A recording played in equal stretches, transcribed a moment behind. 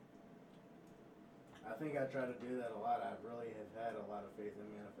think I try to do that a lot. I really have had a lot of faith in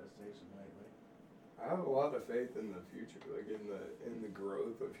manifestation lately. I have a lot of faith in the future, like in the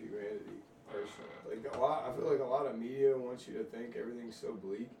growth of humanity. Personally, like I feel like a lot of media wants you to think everything's so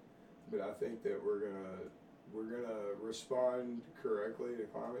bleak, but I think that we're gonna respond correctly to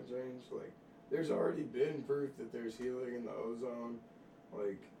climate change. Like, there's already been proof that there's healing in the ozone.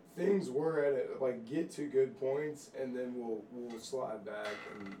 Like, things were at it, like, get to good points, and then we'll slide back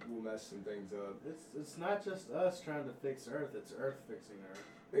and we'll mess some things up. It's not just us trying to fix Earth; it's Earth fixing Earth.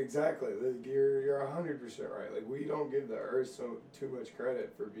 Exactly. Like, you're 100% right. Like, we don't give the Earth too much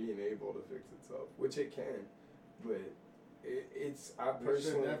credit for being able to fix itself, which it can, but it's I We should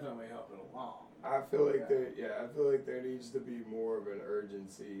personally definitely help it along. I feel like I feel like there needs to be more of an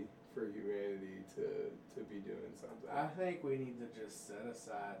urgency for humanity to be doing something. I think we need to just set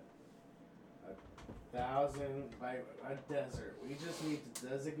aside 1,000, like a desert. We just need to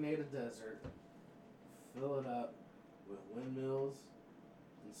designate a desert, fill it up with windmills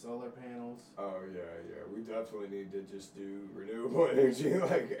and solar panels. Oh yeah. We definitely need to just do renewable energy.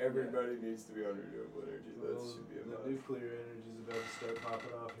 Like, everybody needs to be on renewable energy. That should be a The must. nuclear energy is about to start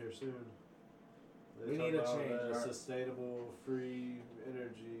popping off here soon. We need to change our sustainable, free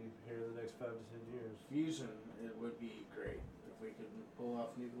energy here in the next 5 to 10 years. Fusion, it would be great if we could pull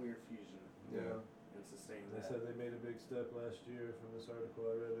off nuclear fusion Yeah. and sustain They that. said they made a big step last year from this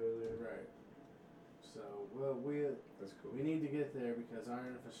article I read earlier. Right. So, well, That's cool. we need to get there because our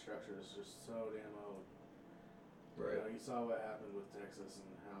infrastructure is just so damn old. Right. You know, you saw what happened with Texas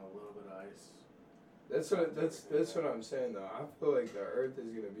and how a little bit of ice. That's what I'm saying though. I feel like the Earth is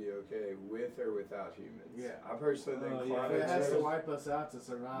gonna be okay with or without humans. Yeah. I personally think yeah. If climate it has to change. wipe us out to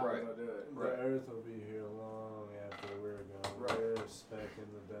survive, Right. we'll do it. Right. The Earth will be here long after we're gone. Right. We're a speck in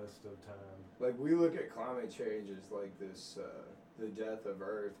the dust of time. Like, we look at climate change as like this, the death of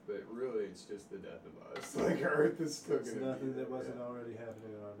Earth, but really it's just the death of us. Like, Earth is still It's gonna nothing be that there, wasn't yeah. already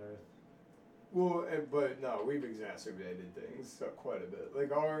happening on Earth. Well, but no, we've exacerbated things quite a bit.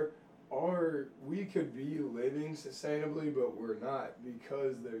 Like, we could be living sustainably, but we're not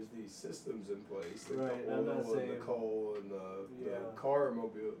because there's these systems in place, like Right, the I'm not oil and saying- the coal and the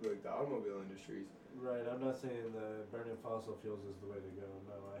automobile industries. Right, I'm not saying that burning fossil fuels is the way to go.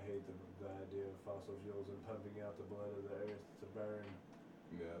 No, I hate the idea of fossil fuels and pumping out the blood of the earth to burn.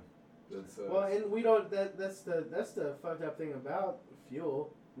 Yeah, that's Well, and we don't. That's the fucked up thing about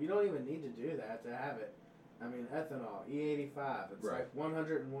fuel. We don't even need to do that to have it. I mean, ethanol, E85. It's Right. like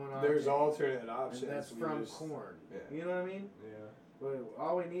 101. there's octane, alternate options. and that's We from just- corn. yeah. You know what I mean? Yeah. But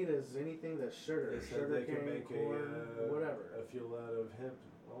all we need is anything that's sugar, They said sugar they can cane, make corn, whatever. a fuel out of hemp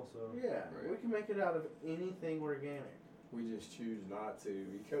also. Yeah, Right. we can make it out of anything organic. We just choose not to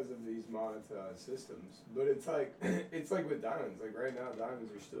because of these monetized systems. But it's like it's like with diamonds. Like, right now,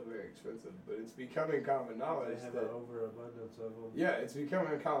 diamonds are still very expensive, but it's becoming common knowledge They have that an overabundance of them. yeah, it's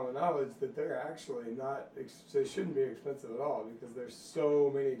becoming common knowledge that they're actually not. They shouldn't be expensive at all because there's so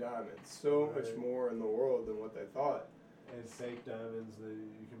many diamonds, so much Right. more in the world than what they thought. And fake diamonds that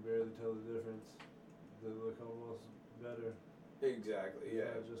you can barely tell the difference. They look almost better. Exactly.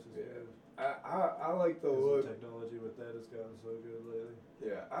 Yeah. Not just as Yeah. good. I like the 'Cause look. the technology with that has gotten so good lately.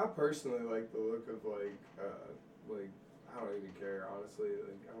 Yeah, I personally like the look of like I don't even care honestly.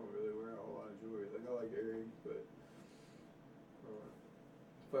 Like, I don't really wear a whole lot of jewelry. Like, I like earrings, but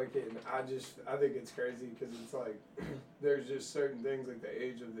fucking I think it's crazy because it's like there's just certain things like the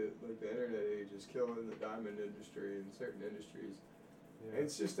age of the internet age is killing the diamond industry and certain industries. Yeah.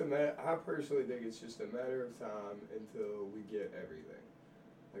 It's just I personally think it's just a matter of time until we get everything.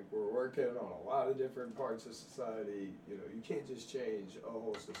 Like, we're working on a lot of different parts of society. You know, you can't just change a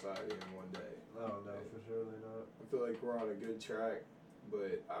whole society in one day. Oh no, for surely not. I feel like we're on a good track,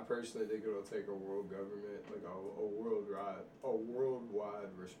 but I personally think it'll take a world government, like a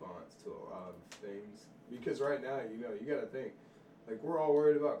worldwide response to a lot of things. Because right now, you know, you got to think, like, we're all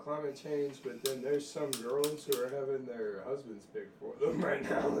worried about climate change, but then there's some girls who are having their husbands pick for them right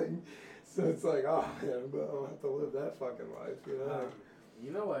now. Like, so it's like, oh man, but I don't have to live that fucking life, you know? You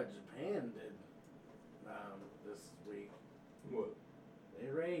know what Japan did this week? What? They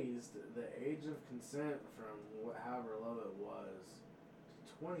raised the age of consent from however low it was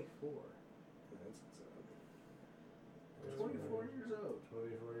to 24. That's insane. 24 years old.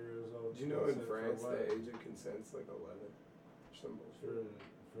 24 years old. Do you know in Consent for France what? the age of consent's like 11? Or some bullshit.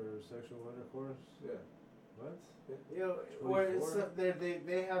 For sexual intercourse? Yeah. What? You know, or it's,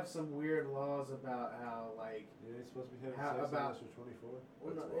 they have some weird laws about how, like, You ain't supposed to be having How sex about- unless you're 24?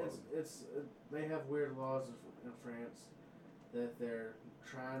 well, That's no, it's they have weird laws in France that they're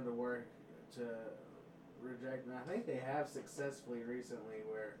trying to work to reject, and I think they have successfully recently,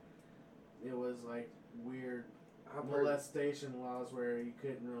 where it was like weird I've heard, molestation laws where you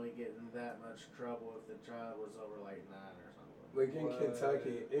couldn't really get in that much trouble if the child was over like 9 or something. like in What?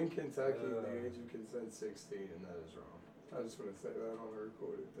 Kentucky, the age of consent 16, and that is wrong. I just want to say that on a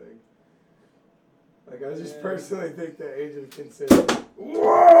recorded thing. Like, I just personally think the age of consent.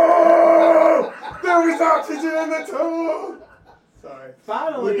 Whoa! There was oxygen in the tunnel! Sorry.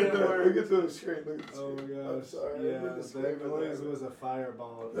 Finally, Look it at the worked. screen. Look at the screen. Oh my I'm gosh. sorry. Yeah, Look at the screen, that but noise was a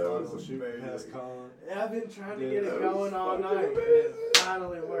fireball. That bottle was shooting amazing. past Colin. I've been trying to Dude, get it that going was all fucking night. amazing. It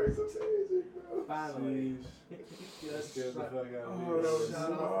finally That worked. was amazing, bro. Finally. That Just scared the shut, fuck out of me. Oh, that was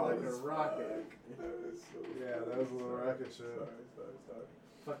shut off like a rocket. Yeah, that was a little rocket ship. Sorry.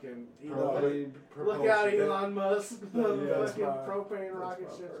 Fucking Propane Look out, propulsion. Elon Musk. The Yeah, fucking that's my- propane that's rocket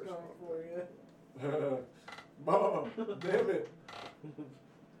my ship's personal coming for you. Mom, damn it.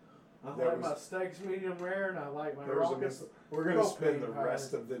 I That like was- my steaks medium rare and I like my There was a rockets. We're gonna spend the propane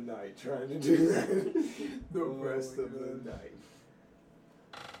rest powered. of the night trying to do that. The Oh rest my of the God. night.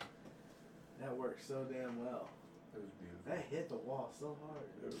 That worked so damn well. It was beautiful. That hit the wall so hard.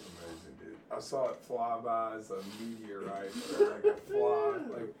 It was amazing, dude. I saw it fly by as a meteorite, or like a fly.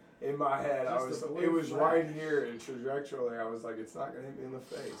 Like in my head, Just a blue it was flash. right here, and trajectorily, I was like, it's not gonna hit me in the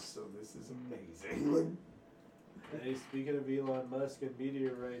face. So this is amazing. Hey, speaking of Elon Musk and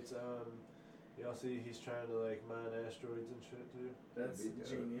meteorites, y'all see he's trying to like mine asteroids and shit too. That's That'd be dope.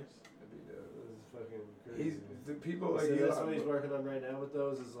 genius. That'd be dope. This is fucking He's crazy. the people like So that's Elon what he's Musk- working on right now with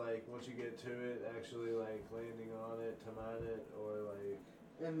those is like once you get to it, actually like landing on it to mine it or like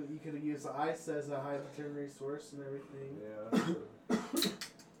And you could use ice as a hydrogen resource and everything. yeah,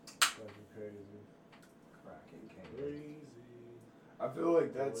 fucking crazy. cracking cannon. Crazy. I feel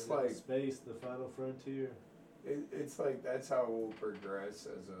like that's Going into like space, the final frontier. it's like that's how we'll progress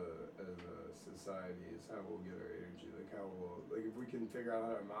as a society, is how we'll get our energy, like how we'll like if we can figure out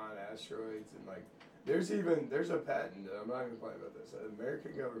how to mine asteroids and like there's a patent, I'm not even playing about this. The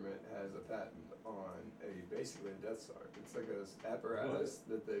American government has a patent on basically a Death Star. It's like a apparatus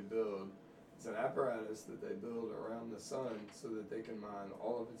that they build. It's an apparatus that they build around the sun so that they can mine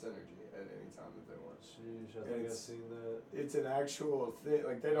all of its energy at any time that they want. Sheesh, I And think I've it's- seen that. It's an actual thing.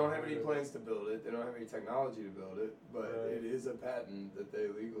 Like they don't have any plans to build it. They don't have any technology to build it, but Right. it is a patent that they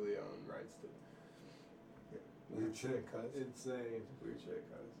legally own rights to. Weird shit, cuz. Insane. Weird shit,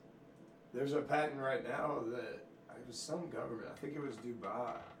 cuz. There's a patent right now that it was some government. I think it was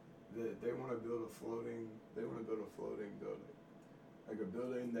Dubai that they want to build a floating. They want to build a floating building, like a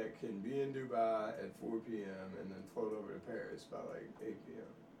building that can be in Dubai at 4 p.m. and then float over to Paris by like 8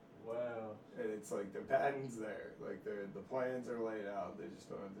 p.m. Wow. And it's like the patent's there, like the plans are laid out. They just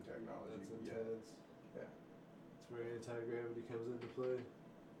don't have the technology That's yet. intense. Yeah. It's where anti-gravity comes into play.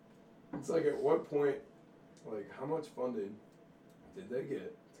 It's like at what point, like how much funding did they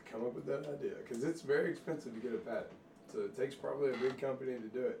get to come up with that idea? Because it's very expensive to get a patent, so it takes probably a big company to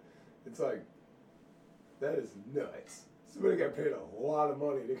do it. It's like that is nuts. Somebody got paid a lot of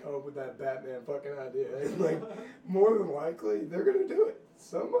money to come up with that Batman fucking idea, and like more than likely they're gonna do it.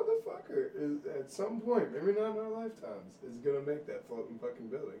 Some motherfucker is at some point, maybe not in our lifetimes, is gonna make that floating fucking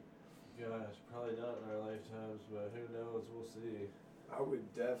building. Gosh, probably not in our lifetimes, but who knows? We'll see. I would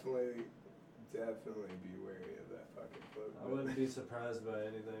definitely be wary of that fucking floating I building. wouldn't be surprised by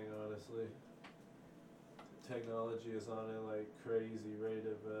anything, honestly. Technology is on a like crazy rate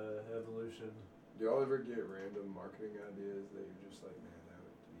of evolution. Do y'all ever get random marketing ideas that you're just like, man, that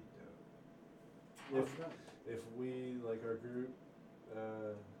would be dope? If we like our group,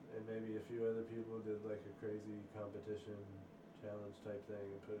 and maybe a few other people did like a crazy competition challenge type thing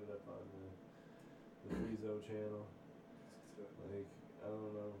and put it up on the Rezo channel, like I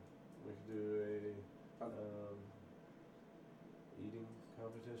don't know, we could do a eating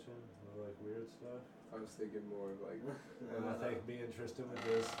competition or like weird stuff. I was thinking more of like, And I think me and Tristan would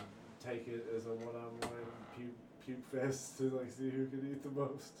just take it as a one-on-one puke fest to like see who could eat the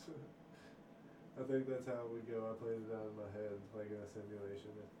most. I think that's how it would go. I played it out in my head like in a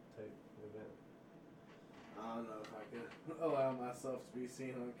simulation type event. I don't know if I could allow myself to be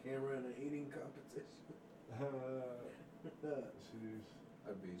seen on camera in an eating competition. Jeez.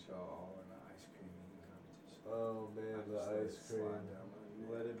 I beat y'all all in an ice cream eating competition. Oh man, I the just let ice it slide cream. down my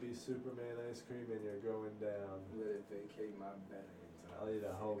Let neck. it be Superman ice cream and you're going down. Let it vacate my belly. I'll eat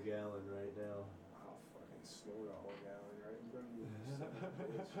a whole gallon right now. I'll fucking snort a whole gallon right in front of you. son of a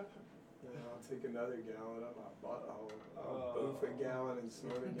bitch. And I'll take another gallon up my butthole. I'll boof a gallon and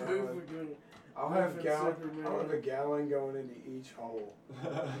snort a gallon. I'll have a gallon going into each hole.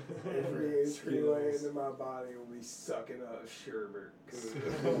 Every entryway into my body will be sucking up sherbet.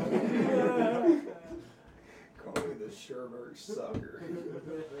 Call me the sherbet sucker.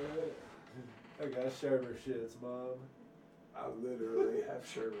 I got Sherbert shits, Mom. I literally have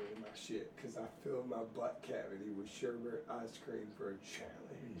sherbet in my shit because I filled my butt cavity with sherbet ice cream for a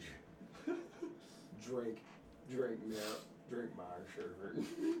challenge. drink my sherbet.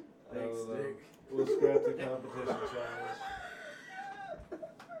 Thanks, Dick. We'll scrap the competition challenge.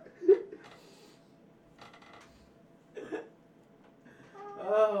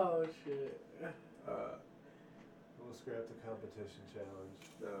 Oh shit. We'll scrap the competition challenge.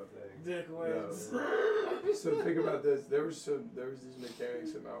 No. Thing. Dick wins. So think about this. There was these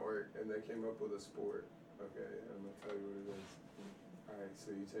mechanics at my work, and they came up with a sport. Okay, I'm gonna tell you what it is. All right,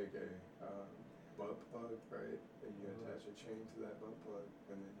 so you take a butt plug, right, and you attach a chain to that butt plug,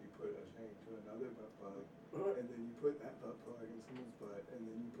 and then you put a chain to another butt plug, and then you put that butt plug in someone's butt, and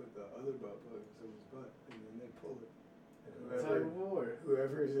then you put the other butt plug in someone's butt, and then they pull it. And Tug of war.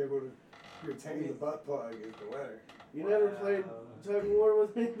 whoever is able to retain the butt plug is the winner. You never played tug of war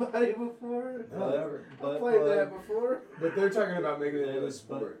with anybody before? No, never. I played that before. But they're talking about making it into a Butt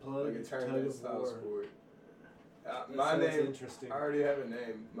sport, plug, like a tournament tug of style war. sport. That My sounds name, interesting. I already have a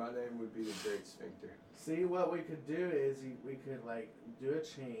name. My name would be the Great Sphincter. See, what we could do is we could like do a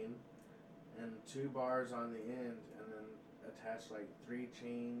chain and 2 bars on the end, and then attach like 3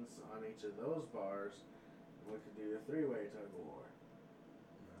 chains on each of those bars. And we could do a 3-way tug of war.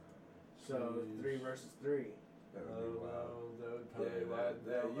 So Jeez. 3 versus 3. That would be wild. That would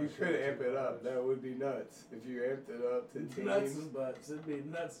probably You could amp it up. That would be nuts. If you amped it up to Nuts teams, and butts. It'd be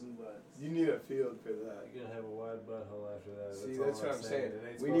nuts and butts. you need a field for that. You're gonna have a wide butthole after that. See, all that's what I'm saying. It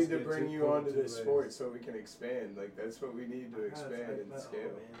ain't We supposed need to get bring too you pulled onto two this ways. sport so we can expand. Like, that's what we need to expand and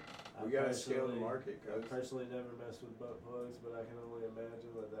scale. We gotta scale the market, I've cuz. personally never messed with butt plugs, but I can only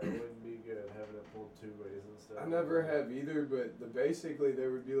imagine that wouldn't be good having it pulled 2 ways instead. I never have either, but basically there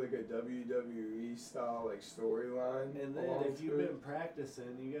would be like a WWE style like storyline. And then along if you've to it. been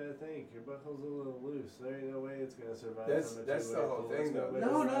practicing, you gotta think your butthole's a little loose. There ain't no way it's gonna survive. That's from a the two-way whole pull. thing It's though. gonna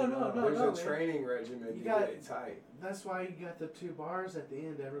No, mess no, right no, up. no. There's a man. training regimen You to got- get it tight. That's why you got the 2 bars at the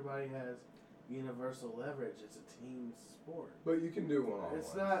end. Everybody has universal leverage. It's a team sport. But you can do one-on-one.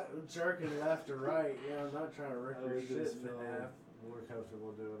 It's not jerking left or right. Yeah, I'm not trying to rip I your would shit just in feel half. more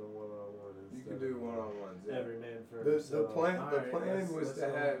comfortable doing a one-on-one. You can instead do of one-on-ones. Yeah. Every man for The himself. plan Alright, was let's to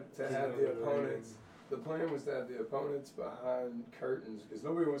have the keep it opponents. The plan was to have the opponents behind curtains because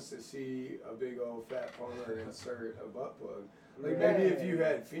nobody wants to see a big old fat Palmer insert a butt plug. Like maybe if you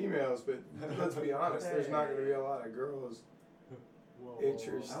had females, but let's be honest, there's not going to be a lot of girls. Whoa,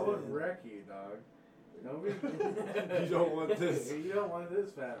 Interesting. I would wreck you, dog. Don't be. You don't want this. You don't want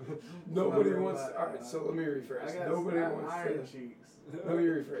this fat. Nobody Remember wants. what, Alright, so let me I rephrase. got Nobody wants iron to. cheeks. Let me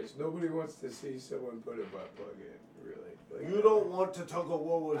rephrase. Nobody wants to see someone put a butt plug in. Really. Like, You don't want to tug a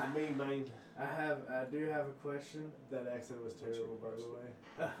war with me, man. I do have a question. That accent was terrible, by the way.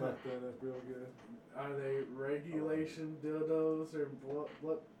 I fucked that up real good. Are they regulation dildos or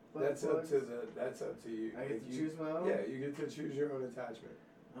what? that's up to you. I get If to you- choose my own. Yeah, you get to choose your own attachment.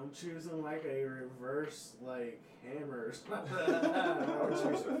 I'm choosing like a reverse like hammer or I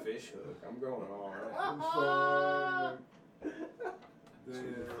something. would choose a fish hook. I'm going all in. I'm sorry. Choose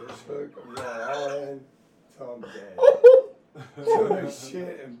Damn. a fish hook. I'm going all in till I'm dead. So there's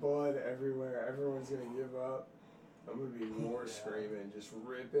shit and blood everywhere. Everyone's gonna give up. I'm gonna be war screaming, just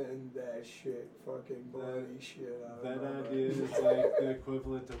ripping that shit, fucking bloody shit out of That my idea butt. is like the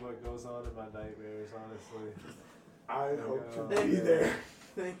equivalent to what goes on in my nightmares, honestly. I hope to Oh, be man. there.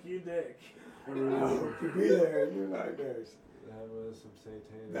 Thank you, Dick. I hope to be there in your nightmares. That was some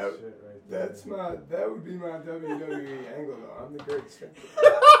satanic That- shit right there. That would be my WWE angle though. I'm the great Sphincter.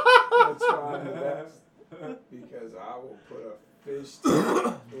 That's why I'm the best. Because I will put a fish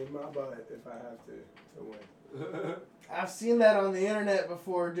in my butt if I have to win. I've seen that on the internet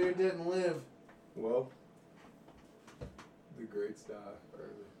before. Dude didn't live. Well, the greats die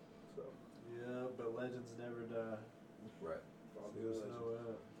early, so. Yeah, but legends never die. Right. See us know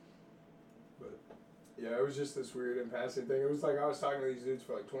that. But yeah, it was just this weird and passing thing. It was like I was talking to these dudes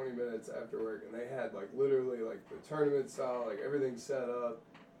for like 20 minutes after work, and they had like literally like the tournament style, like everything set up,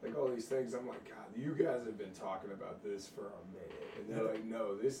 like all these things. I'm like, God, you guys have been talking about this for a minute, and they're like,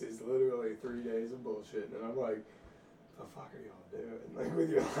 no, this is literally 3 days of bullshit, and I'm like, the fuck are y'all doing? Like with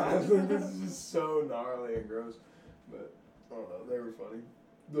your lives, like this is just so gnarly and gross. But I don't know, they were funny.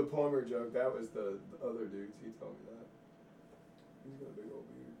 The plumber joke, that was the other dudes. He told me that. He's got a big old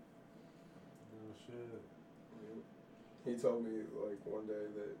beard. Oh shit. He told me like one day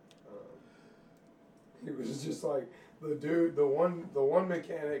that he was just like the one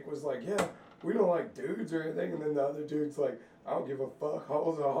mechanic was like, yeah, we don't like dudes or anything, and then the other dude's like, I don't give a fuck.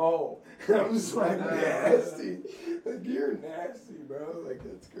 Hole's a hole. I'm just like, nasty. Like, you're nasty, bro. Like,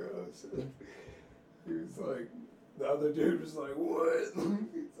 that's gross. He was like, the other dude was like, what?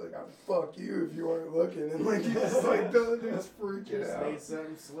 He's like, I'd fuck you if you weren't looking. And like, he's like, the other dude's freaking Just out. made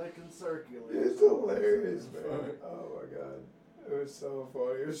something slick and circular. It's hilarious, man. Oh my god. It was so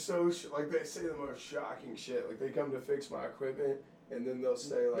funny. It was so, like, they say the most shocking shit. Like, they come to fix my equipment, and then they'll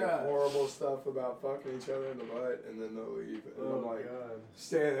say, like, Yeah. horrible stuff about fucking each other in the butt, and then they'll leave. And I'm like, God.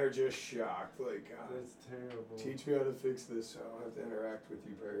 standing there just shocked. Like, God, That's terrible. teach me how to fix this so I don't have to interact with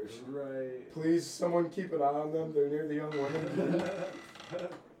you, Parrish. Right. Please, someone keep an eye on them. They're near the young women.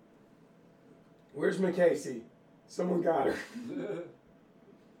 Where's McCasey? Someone got her.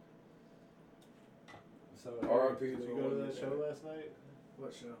 So, R.I.P. did you go to that show last night?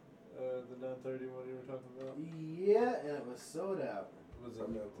 What show? The 9:30 one you were talking about? Yeah, and it was sold out. Was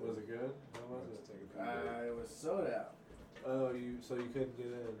I'm not it good? How was it? It was sold out. Oh, so you couldn't get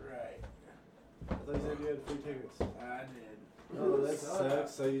in. Right. I thought you said you had free tickets. I did. Oh, that Sold out.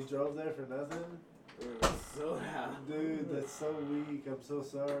 sucks. So you drove there for nothing? It was sold out. Dude, that's so weak. I'm so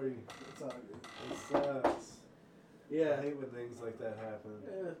sorry. It's all good. It sucks. I Yeah. hate when things like that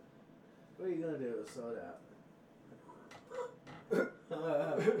happen. What are you gonna do? It was sold out.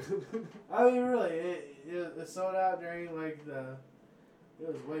 I mean, really, it sold out during like it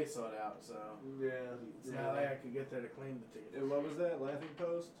was way sold out. So Yeah. it's not like I could get there to claim the ticket. And what was that? Laughing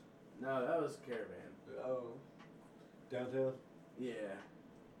Post? No, that was Caravan. Oh. Downtown? Yeah.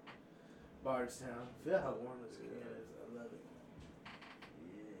 Bardstown. Feel how warm this can is. I love it.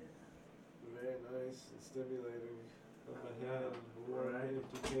 Yeah. Very nice and stimulating. On my hand, warm Right.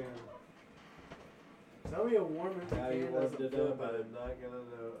 if you can. Tell me a warm empty How you can warmed doesn't it feel up, bad. I'm not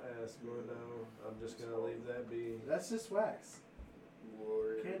gonna ask or no. I'm just gonna leave that be. That's just wax.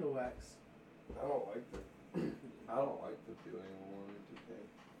 Lord. Candle wax. I don't like the feeling of a warm empty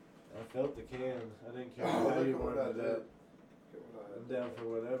can. I felt the can. I didn't care Oh, how look you at what warmed I it did. up. Look at what I I'm did. down for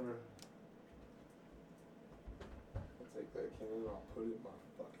whatever. I'll take that can and I'll put it in my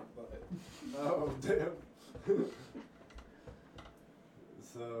fucking butt. Oh, damn.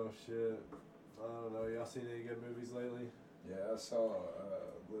 So, shit. I don't know. Y'all seen any good movies lately? Yeah, I saw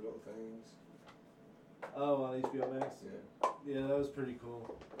Little Things. Oh, on HBO Max? Yeah, Yeah, that was pretty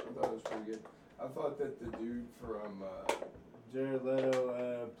cool. I thought it was pretty good. I thought that the dude from Jared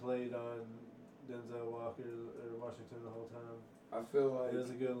Leto played on Denzel Washington the whole time. I feel like It was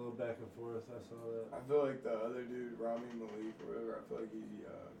a good little back and forth. I saw that. I feel like the other dude, Rami Malek or whatever, I feel like he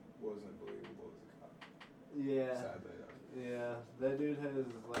wasn't believable as a cop. Yeah. Sadly, Yeah, that dude has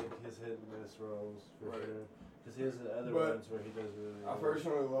like his hit and miss roles for Right. sure. Because he has the other But ones where he does really I well.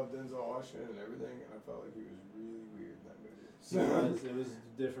 personally love Denzel Washington and everything, and I felt like he was really weird in that movie. It was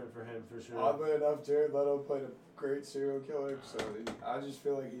different for him for sure. Oddly enough, Jared Leto played a great serial killer, so I just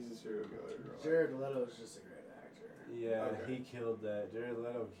feel like he's a serial killer. Jared Leto is just a great actor. Yeah, Okay. he killed that. Jared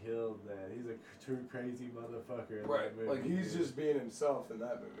Leto killed that. He's a true crazy motherfucker in Right, that movie. like he's dude. just being himself in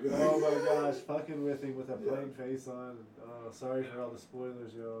that movie. Oh my gosh, fucking with him with a Yeah. plain face on. Oh, sorry for all the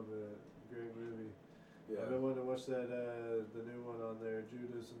spoilers, y'all, but great movie. Yeah, I've been wanting to watch that, the new one on there,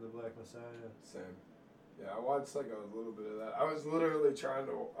 Judas and the Black Messiah. same. Yeah, I watched like a little bit of that. I was literally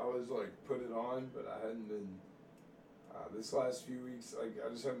I was like put it on, but I hadn't been. This last few weeks, like I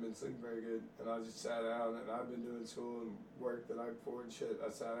just haven't been sleeping very good, and I just sat down, and I've been doing school and work the night before and shit. I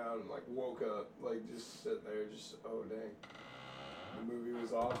sat down and like woke up, like just sitting there, just oh dang. The movie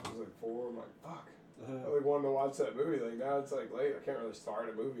was off. It was like 4. I'm like fuck. I like wanted to watch that movie. Like now it's like late. I can't really start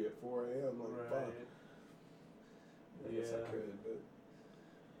a movie at 4 a.m. Like fuck. Right. I guess I Yeah. could, but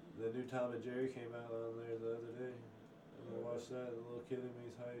The new Tom and Jerry came out on there the other day. I watched that. The little kid in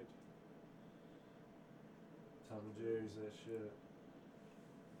me's hyped. Tom and Jerry's that shit.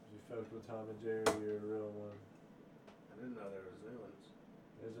 If you fucked with Tom and Jerry, you're a real one. I didn't know there was new ones.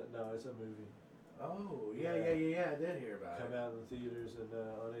 It's a movie. Oh, Yeah. yeah. I did hear about Come it. out in the theaters and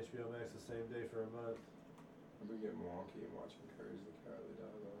on HBO Max the same day for a month. I've been getting wonky and watching Courage the Cowardly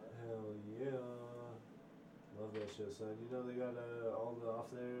Dog. Hell yeah. Love that shit, son. You know they got all the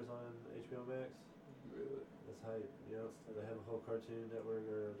off-theirs on HBO Max? Really? That's hype. Yep. They have a whole Cartoon Network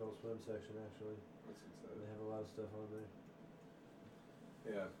or Adult Swim section actually. That's They exciting. have a lot of stuff on there.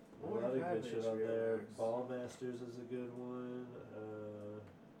 Yeah. A wonder lot of if I good have shit on HBO there. Max. Ball Masters is a good one.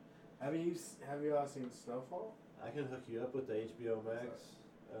 Have you all seen Snowfall? I can hook you up with the HBO Max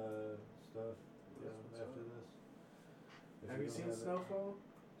stuff. Yeah, What's after up? this. If Have you don't seen have it. Snowfall?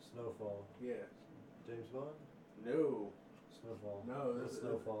 Snowfall? Yeah. James Bond? No. Snowfall. No, What's this-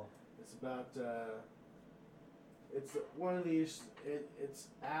 Snowfall? It's about it's one of these it's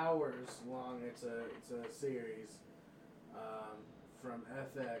hours long. It's a series From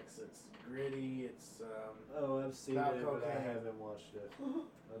FX, it's gritty. It's Oh, I've seen About it, but I cocaine. haven't watched it. I know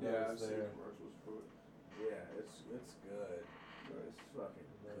Yeah, I've it's seen there. commercials for it. yeah, it's good. Nice. It's fucking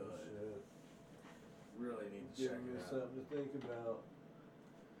No good. shit. Really need to Give check me it out. something to think about.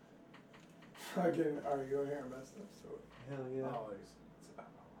 Fucking, are you here messed up? So, Hell yeah. Always.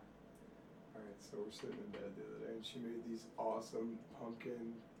 alright, so we're sitting in bed the other day and she made these awesome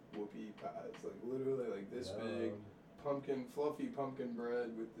pumpkin whoopie pies. Like literally like this big. Pumpkin, fluffy pumpkin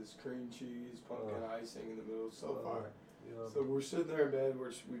bread with this cream cheese, pumpkin icing in the middle. So far. So we're sitting there in bed,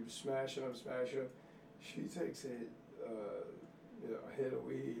 we're smashing them. She takes a hit of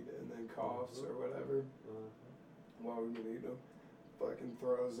weed and then coughs or whatever while we've been eating them. Fucking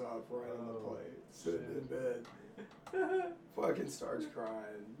throws up right on the plate, sitting in bed. Fucking starts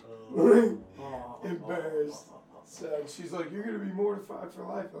crying. Embarrassed. Sad. She's like, "You're gonna be mortified for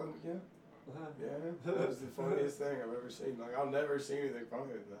life." I'm like, "Yeah." Yeah, that was the funniest thing I've ever seen. Like, I'll never see anything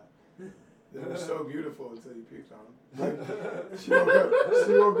funnier than that. They were so beautiful until you puked on them. Like, she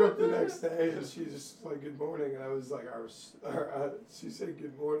woke up the next day and she just like, "Good morning," and I was like, she said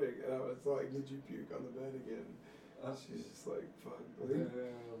good morning, and I was like, "Did you puke on the bed again?" She's just like, "Fuck." Like, never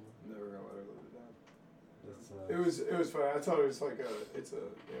gonna let her live it down. It was funny. I told her it's like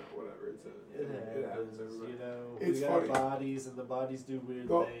whatever. It happens, everybody. you know. It's we got funny. bodies, and the bodies do weird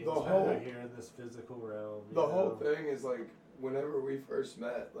The things whole- when we're here in this physical realm. The whole thing is like, whenever we first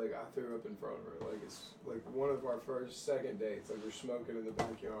met, like I threw up in front of her. Like it's like one of our second dates. Like we're smoking in the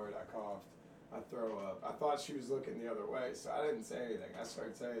backyard. I coughed. I throw up. I thought she was looking the other way, so I didn't say anything. I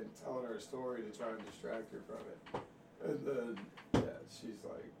started telling her a story to try and distract her from it. And then she's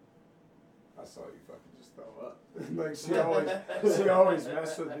like, "I saw you fucking just throw up." Like she always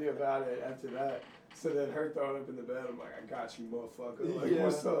messed with me about it after that. So then her throwing up in the bed, I'm like, "I got you, motherfucker." Like,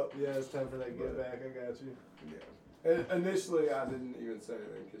 what's up? Yeah, it's time for that get back. I got you. Yeah. And initially, I didn't even say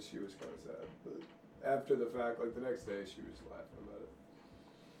anything because she was kind of sad. But after the fact, like the next day, she was laughing about it.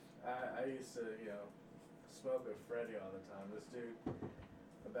 I used to, smoke with Freddie all the time. This dude,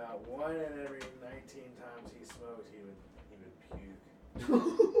 about 1 in every 19 times he smoked, he would puke.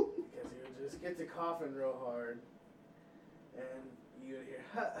 Because he would just get to coughing real hard, and you would hear,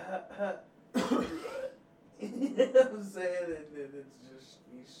 "Ha, ha, ha." You know what I'm saying? And then it's just,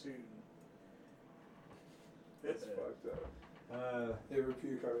 he's shooting. It's fucked up. You ever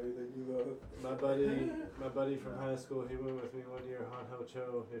puke on anything you love? My buddy from high school, he went with me one year, Han Ho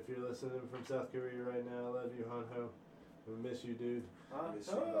Cho. If you're listening from South Korea right now, I love you, Han Ho. We miss you, dude. Huh? Miss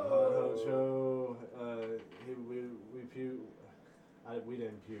you. Han Ho Cho, we puked. We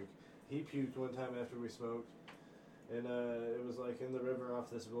didn't puke. He puked one time after we smoked. And it was like in the river off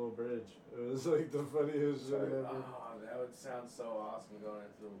this little bridge. It was like the funniest shit ever. Oh, that would sound so awesome going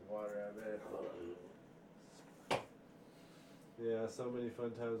into the water, I bet. Yeah, so many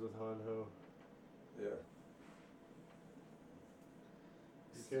fun times with Han Ho. Yeah.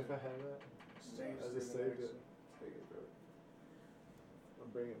 You care if I have that? Exchange I just student saved it. action. Take it, bro. I'll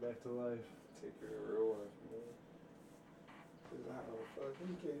bring it back to life. Take your real life, man. 'Cause I don't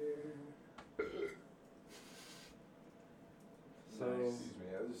fucking care. So, Excuse me,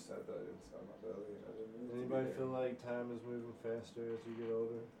 I just had that inside my belly and I didn't mean to anybody be feel there. like time is moving faster as you get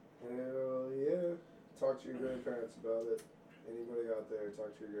older? Hell yeah. Talk to your grandparents about it. Anybody out there,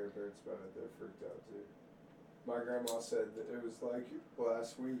 talk to your grandparents about it. They're freaked out too. My grandma said that it was like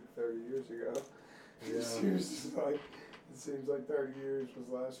last week, 30 years ago. Yeah. She was just like, it seems like 30 years was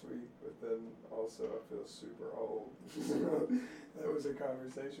last week, but then also I feel super old. That was a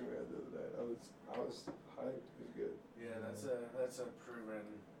conversation we had the other day. I was hyped. It was good. Yeah, that's a proven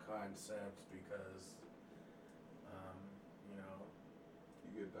concept because,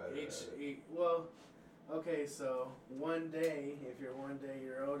 You get better at it. okay, so one day, if you're 1 day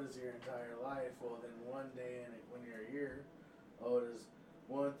year old is your entire life, well then 1 day when you're a year old is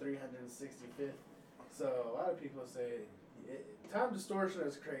 1/365th. So a lot of people say time distortion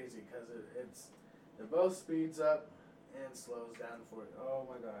is crazy because it both speeds up and slows down for you. Oh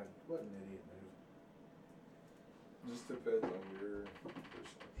my God, what an idiot move! Just depends on your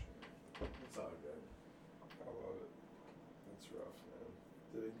perception. It's all good. I love it. That's rough, man.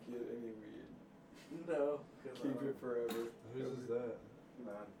 Did it get any weed? No, because Keep it forever. Whose is that?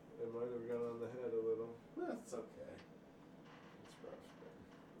 None. It might have gone on the head a little. That's okay. It's rough,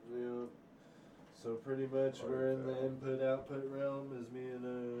 man. Yeah. So pretty much we're in the input-output realm, as me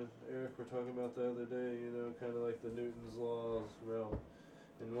and Eric were talking about the other day. Kind of like the Newton's laws realm.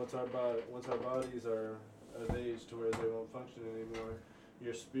 And once our bodies are of age to where they won't function anymore,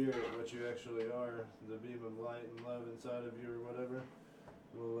 your spirit, what you actually are, the beam of light and love inside of you or whatever,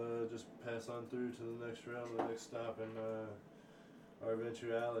 we'll just pass on through to the next realm, the next stop in our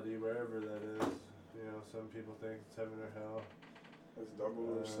eventuality, wherever that is. You know, some people think it's heaven or hell. As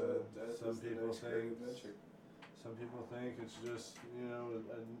Dumbledore said, death some is the people next great think adventure. Some people think it's just, you know,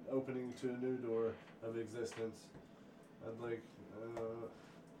 an opening to a new door of existence. I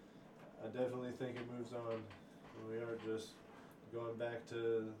definitely think it moves on. We aren't just going back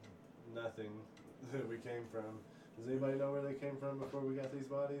to nothing that we came from. Does anybody know where they came from before we got these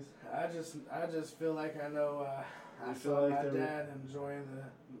bodies? I just feel like I know. I You feel saw like my they were- dad enjoying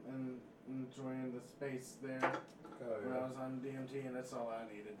the space there Oh, when I yeah. was on DMT, and that's all I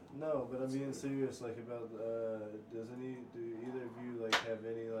needed. No, but I'm being serious. Like about, do either of you like have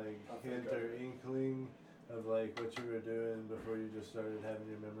any like I think hint I or do. inkling of like what you were doing before you just started having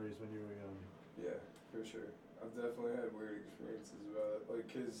your memories when you were young? Yeah, for sure. I've definitely had weird experiences about it. Like,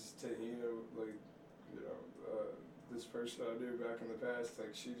 cause Tahina, like, you know, this person I knew back in the past,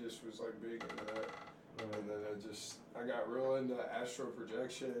 like, she just was like big into that. And then I got real into astral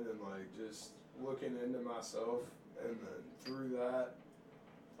projection and like just looking into myself. And then through that,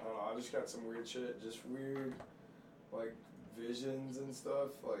 I don't know, I just got some weird shit, just weird, like, visions and stuff,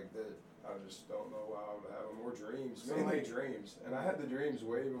 like, that I just don't know why I would have them, or dreams, So, mainly like- dreams. And I had the dreams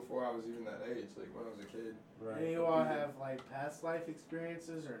way before I was even that age, like, when I was a kid. Right. And you all have like past life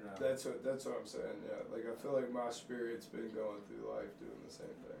experiences or no? That's what I'm saying, yeah. Like, I feel like my spirit's been going through life doing the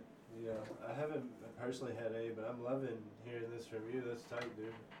same thing. Yeah, I haven't personally had any, but I'm loving hearing this from you. That's tight, dude.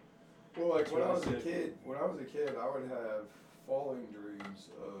 Well, like, That's when I really was a sick. kid, I would have falling dreams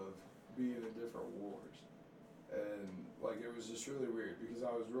of being in different wars. And, like, it was just really weird because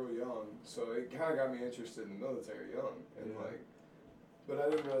I was real young, so it kind of got me interested in the military young. And, Yeah. like, but I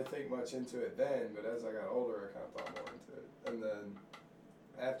didn't really think much into it then, but as I got older, I kind of thought more into it. And then,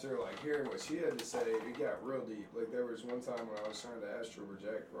 after, like, hearing what she had to say, it got real deep. Like, there was one time when I was trying to astral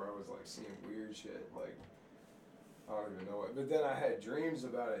project where I was, like, seeing weird shit, like, I don't even know it. But then I had dreams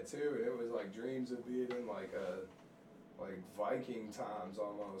about it too, and it was like dreams of being in like Viking times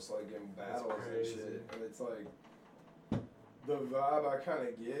almost, like in battles and crazy. shit. And it's like the vibe I kind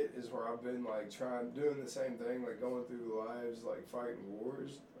of get is where I've been like doing the same thing, like going through lives, like fighting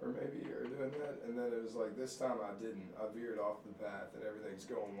wars or doing that. And then it was like this time I didn't. I veered off the path and everything's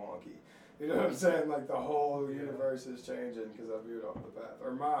going wonky. You know what I'm saying? Like the whole Yeah. universe is changing because I veered off the path,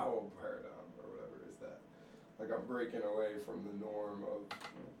 or my whole paradigm or whatever is that. Like I'm breaking away from the norm of,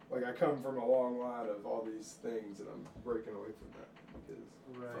 like I come from a long line of all these things and I'm breaking away from that because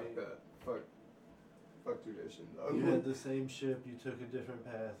Right. fuck that, fuck tradition. Dog. You had the same ship. You took a different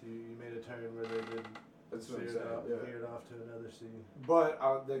path. You made a turn where they did. That's what I'm veered saying. out, Yeah. veered off to another sea. But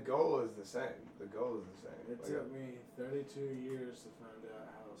the goal is the same. The goal is the same. It Like, took me 32 years to find out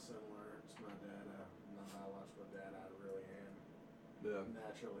how similar to my dad, my biological dad, I really am yeah,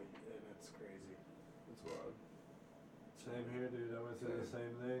 naturally, and it's crazy. that's wild. Same here, dude. I went through the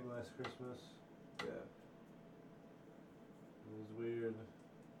same thing last Christmas. Yeah. It was weird.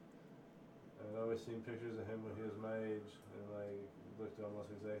 I'd always seen pictures of him when he was my age, and like looked almost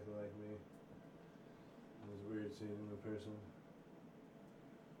exactly like me. It was weird seeing him in person.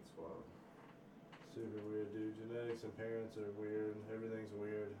 That's wild. Super weird, dude. Genetics and parents are weird. Everything's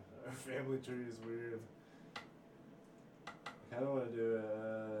weird. Our family tree is weird. I kind of want to do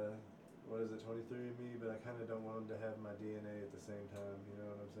a, 23andMe, but I kind of don't want them to have my DNA at the same time. You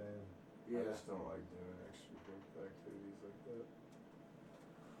know what I'm saying? I just don't like doing extra activities like that.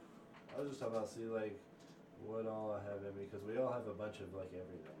 I was just talking about see like what all I have in me, because we all have a bunch of like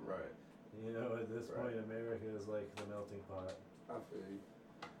everything. Right. You know, at this Right. point, America is like the melting pot. I feel you.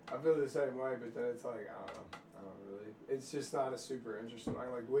 I feel the same way, but then it's like, I don't know. I don't really. It's just not a super interesting.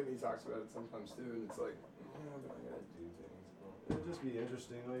 Like Whitney talks about it sometimes too, and it's like, yeah, but I gotta do things. It'd just be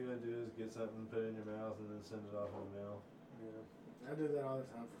interesting. All you gotta do is get something, put it in your mouth, and then send it off in the mail. Yeah. I do that all the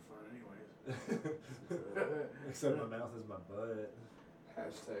time for fun, anyways. Except my mouth is my butt.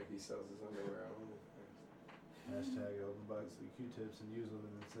 Hashtag he sells his underwear on OnlyFans. Hashtag open box of Q-tips and use them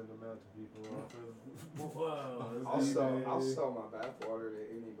and then send them out to people off of. Whoa. I'll sell my bathwater to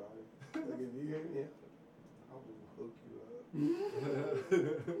anybody. Like if you hit me up, I will hook you up.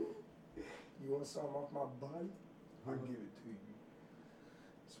 You want some off my body? I'll give it to you.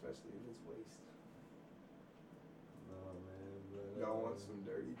 Especially if it's waste. No, man. But, Y'all want some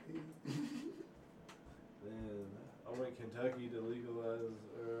dirty pee? Man, I went Kentucky to legalize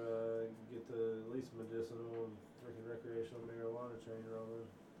or get the least medicinal and freaking recreational marijuana train rolling.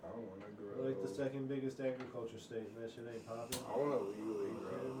 I don't want to grow. We're like the second biggest agriculture state, and that shit ain't popping. I want to legally Are you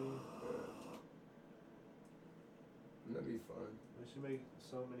grow. kidding me? Yeah. That'd be fun. We should make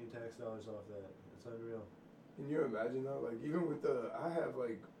so many tax dollars off that. It's unreal. Can you imagine though? Like even with I have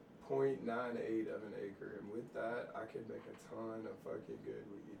like 0.98 of an acre, and with that, I could make a ton of fucking good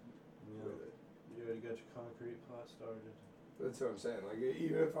weed Yeah. with it. You already got your concrete plot started. That's what I'm saying. Like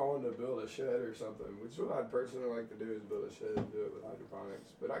even if I wanted to build a shed or something, which is what I'd personally like to do is build a shed and do it with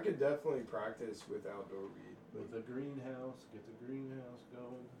hydroponics. But I could definitely practice with outdoor weed. With the greenhouse, get the greenhouse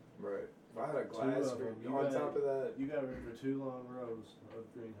going. Right. If I had a Two glass of 'em. You on got top of that. You got room for 2 long rows of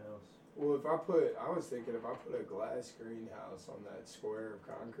greenhouse. Well, I was thinking if I put a glass greenhouse on that square of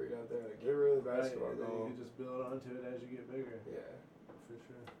concrete out there, like get rid of the basketball Right, and then goal. you can just build onto it as you get bigger. Yeah. For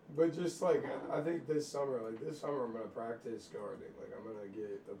sure. But just like I think this summer I'm gonna practice gardening. Like I'm gonna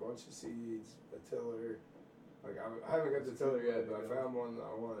get a bunch of seeds, a tiller. Like I haven't got the That's a tiller good way yet, to but I go. found one that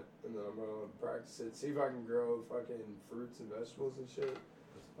I want, and then I'm gonna practice it. See if I can grow fucking fruits and vegetables and shit.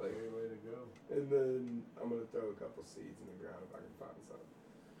 That's a Like- great way to go. And then I'm gonna throw a couple seeds in the ground if I can find some.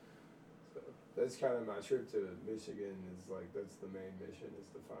 So that's kind of my trip to Michigan. Is like that's the main mission is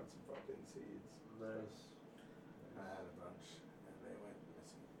to find some fucking seeds. Nice. I had a bunch, and they went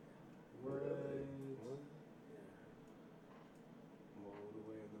missing. What? What? Yeah. Mold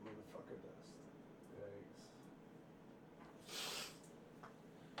away in the motherfucking dust. Yikes.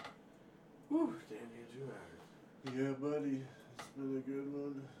 Whew, damn you do matter. Yeah, buddy. It's been a good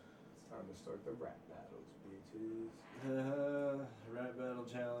one. It's time to start the rap battles, bitches. Rap battle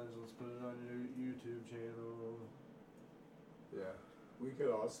challenge. Let's put it on your YouTube channel. Yeah. We could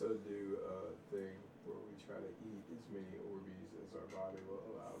also do a thing where we try to eat as many Orbeez as our body will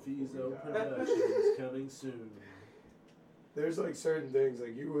allow. before we Fizo die. Productions coming soon. There's like certain things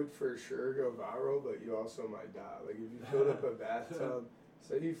like you would for sure go viral, but you also might die. Like if you filled up a bathtub,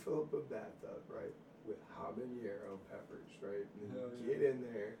 say you fill up a bathtub, right, with habanero peppers, right, and then Hell you yeah. get in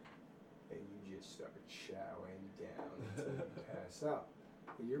there and you just start chowing down until you pass out.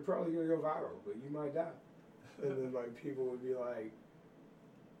 And you're probably gonna go viral, but you might die. And then like people would be like,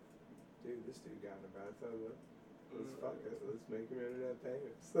 dude, this dude got in a bathtub. Let's fuck it. Let's make him internet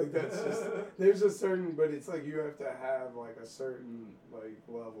famous. Like that's just there's a certain, but it's like you have to have like a certain like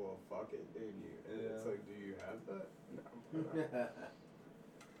level of fucking in you, and it's Yeah. like, do you have that? No, probably not.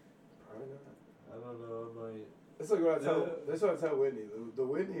 Probably not. I don't know. I might. That's like what I tell. That's what I tell Whitney. The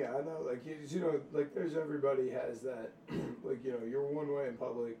Whitney I know, like you know, like there's everybody has that, like you know, you're one way in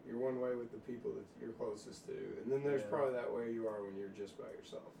public, you're one way with the people that you're closest to, and then there's Yeah. probably that way you are when you're just by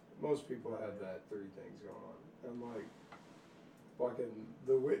yourself. Most people have Right. that 3 things going on, and like, fucking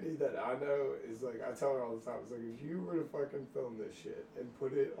the Whitney that I know is like I tell her all the time. It's like if you were to fucking film this shit and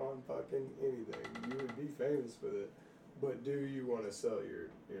put it on fucking anything, you would be famous with it. But do you want to sell your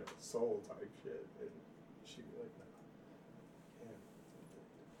soul type shit? And she'd be like, no.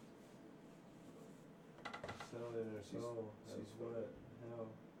 Selling her She's- soul. she's That's funny. what?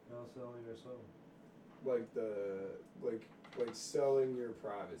 How selling her soul? Like like selling your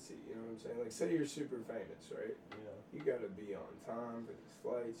privacy, you know what I'm saying? Like say you're super famous, right? Yeah. You gotta be on time for these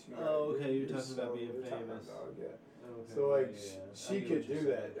flights. You gotta, Oh, okay, you're talking about selling being your time, famous. dog, yeah. Okay. So like yeah, yeah. I she get could what you're do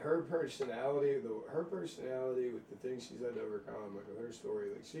saying. that. Her personality with the things she's had to overcome, like with her story,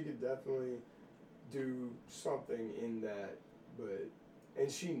 like she could definitely do something in that. But and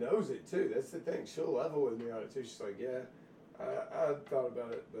she knows it too. That's the thing. She'll level with me on it too. She's like, yeah, I thought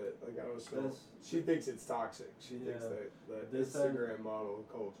about it, but like I was still. That's- She thinks it's toxic. She thinks Yeah. that This Instagram model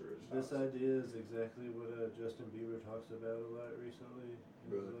culture is This toxic. idea is exactly what Justin Bieber talks about a lot recently.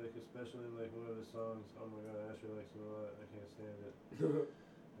 He was Really? like, especially like one of his songs. Oh my god, Asher likes it a lot. I can't stand it.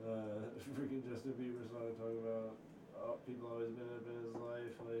 Freaking Justin Bieber song talking about people always been up in his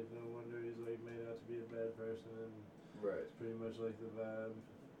life. Like no wonder he's like made out to be a bad person. And Right. it's pretty much like the vibe.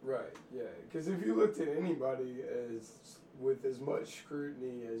 Right, yeah. Because if you looked at anybody as with as much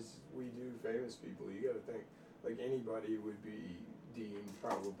scrutiny as we do famous people, you got to think like anybody would be deemed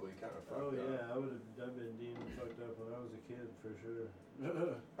probably kind of fucked Oh up. yeah, I've been deemed fucked up when I was a kid for sure.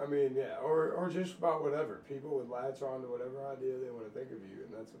 I mean, yeah, or just about whatever. People would latch on to whatever idea they want to think of you, and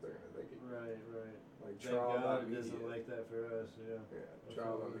that's what they're gonna think of you. Right. Like Thank trial by God it media. isn't like that for us. Yeah. Yeah,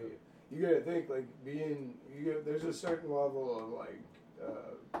 trial by Absolutely. media. You gotta think like there's a certain level of like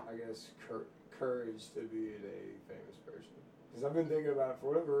I guess courage to being a famous person. Because I've been thinking about it for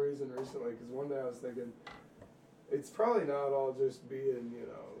whatever reason recently. Because one day I was thinking, it's probably not all just being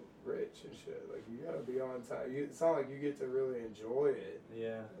rich and shit. Like you gotta be on time. It's not like you get to really enjoy it.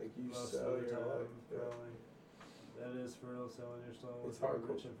 Yeah. Like you Most sell of the your time, life. Yeah. probably. That is for real, selling your soul. It's if you're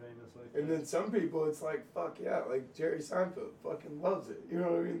hardcore. rich and famous like And that. then some people, it's like, fuck yeah, like Jerry Seinfeld fucking loves it. You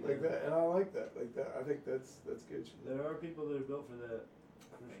know what I mean? Like Yeah. that, and I like that. Like that, I think that's good shit. There are people that are built for that.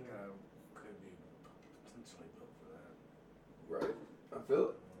 I For think sure. I could be potentially built for that. Right. I feel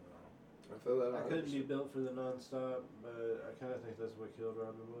it. I don't know. I feel that. I couldn't be built for the nonstop, but I kind of think that's what killed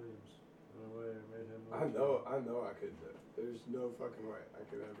Robin Williams in a way, or made him. I know I could do it. There's no fucking way I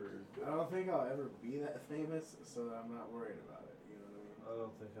could ever. I don't think I'll ever be that famous, so I'm not worried about it. You know what I mean? I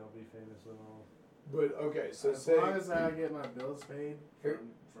don't think I'll be famous at all. But okay, so as say long as I get my bills paid Here-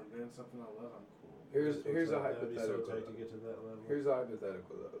 from doing something I love, I'm cool. here's a That'd be so hypothetical. tight to get to that level. Here's a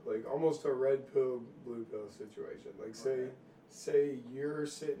hypothetical though, like almost a red pill, blue pill situation. Like Okay. say you're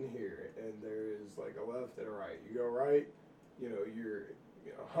sitting here and there is like a left and a right. You go right, you're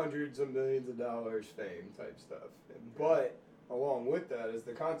hundreds of millions of dollars fame type stuff. But along with that is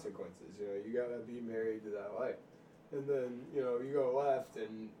the consequences. You gotta be married to that life. And then, you go left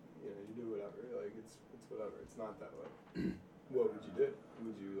and you do whatever. Like it's whatever. It's not that way. What would you do?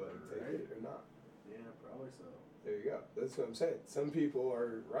 Would you take Right. it or not? Yeah, probably so. There you go. That's what I'm saying. Some people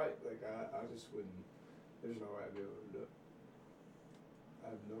are right. Like I just wouldn't. There's no way I'd be able to do it. I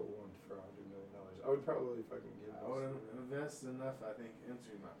have no want for $100 million. I would probably fucking give. I would invest enough, I think,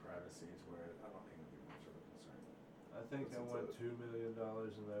 into my privacy to where I don't think it would be much of a concern. I think I What's want it? $2 million,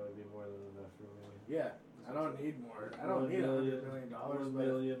 and that would be more than enough for me. Yeah, I don't need more. I don't need $100 million. $1 But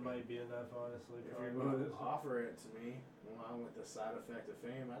million might be enough, honestly. if you're going to offer it to me, along with the side effect of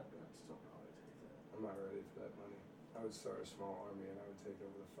fame, I'd still probably take that. I'm not ready for that money. I would start a small army and I would take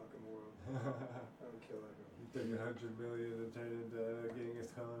over the fucking world. I would kill everyone. You take $100 million and turn into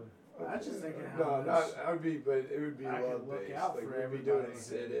Genghis Khan. I just thinking No, how not. much I would be, but it would be I could love look based. out Like for we'd be doing everybody.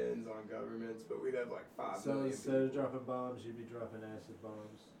 sit-ins on governments, but we'd have like 5 So million instead of people. dropping bombs, you'd be dropping acid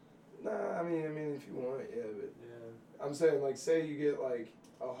bombs. Nah, I mean, if you want, yeah, but Yeah. I'm saying like, say you get like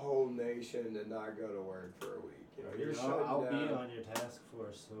a whole nation to not go to work for a week. You're shutting I'll down. be on your task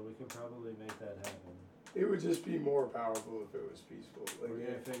force, so we can probably make that happen. It would just be more powerful if it was peaceful. Like, We're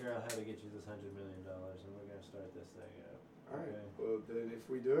yeah. gonna figure out how to get you this $100 million, and we're gonna start this thing out. All right. Okay. Well, then if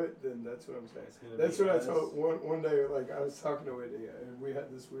we do it, then that's what I'm saying. It's gonna That's be what I us. told one day. Like I was talking to Whitney, and we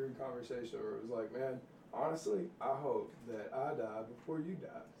had this weird conversation where it was like, man, honestly, I hope that I die before you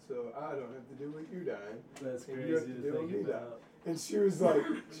die, so I don't have to do what you dying. That's And you have crazy to to deal with think me about. And she was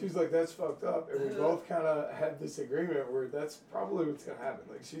like, that's fucked up. And we both kind of had this agreement where that's probably what's gonna happen.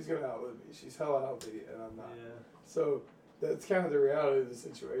 Like she's gonna outlive me. She's hella healthy, and I'm not. Yeah. So that's kind of the reality of the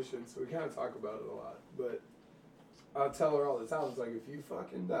situation. So we kind of talk about it a lot. But I tell her all the time, it's like, if you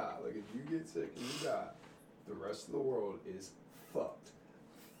fucking die, like if you get sick and you die, the rest of the world is fucked.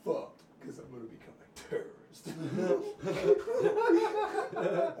 Fucked. Because I'm going to become a terrorist.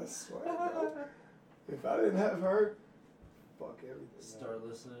 I swear to God. If I didn't have her, fuck everything. Start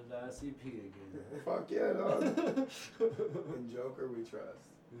listening to ICP again. Fuck yeah, dog. And Joker we trust.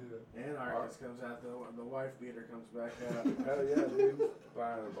 Yeah. Anarchist comes out, the wife beater comes back out. Hell yeah, dude.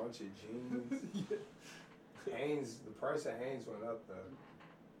 Buying a bunch of jeans. Hanes, the price of Hanes went up though.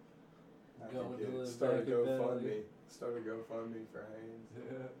 I Going could to live start a back in GoFundMe. Valley. Start a GoFundMe for Hanes.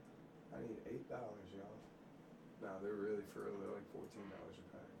 Yeah. I need $8, y'all. No, they're really for real. They're like $14 a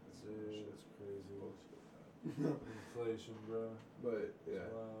pack. That's Dude, bullshit. it's crazy. Bullshit. Inflation, bro. But It's yeah,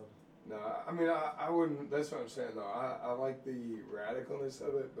 wild. no, I mean I wouldn't. That's what I'm saying though. I like the radicalness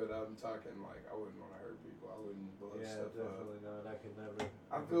of it, but I'm talking like I wouldn't want to hurt people. I wouldn't blow Yeah, stuff up. definitely not. I could never.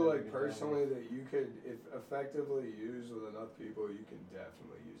 I could feel never like get down personally with- that you could, if effectively used with enough people, you can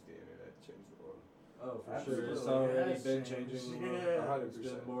definitely use the internet to change the world. Oh, for Absolutely. sure. It's already It has been changed. changing the Yeah. world. It's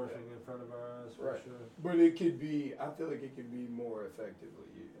been 100%, morphing in front of our eyes, for Right. sure. But it could be. I feel like it could be more effectively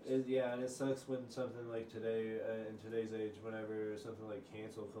used. Yeah, and it sucks when something like today, in today's age, whenever something like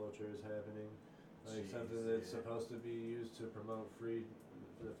cancel culture is happening, like Jeez, something that's yeah. supposed to be used to promote the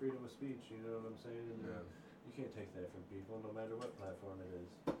freedom of speech. You know what I'm saying? And Yeah. you can't take that from people, no matter what platform it is.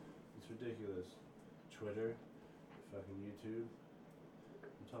 It's ridiculous. Twitter, fucking YouTube.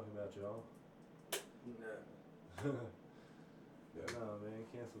 I'm talking about y'all. No. Yeah, No, man,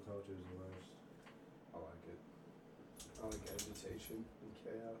 cancel culture is the worst. I like it. I like agitation and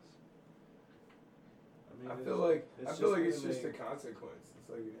chaos. I mean, I it's- feel like it's it's gonna just a make- consequence. It's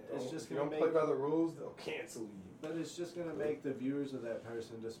like It's if just you gonna don't play make- by the rules, they'll cancel you. But it's just gonna make the viewers of that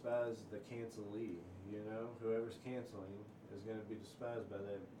person despise the cancelee. You know, whoever's canceling is gonna be despised by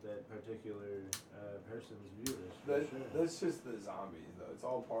that particular person's viewers. For That, sure. That's just the zombies, though. It's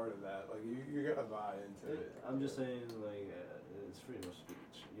all part of that. Like you gotta buy into it. I'm just saying, like, it's freedom of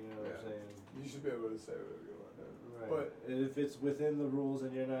speech. You know what I'm Yeah. saying? You should be able to say whatever you want. Right. But if it's within the rules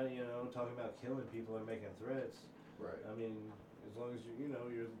and you're not, talking about killing people or making threats, right. I mean, as long as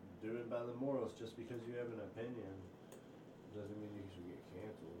you're doing by the morals, just because you have an opinion, doesn't mean you should get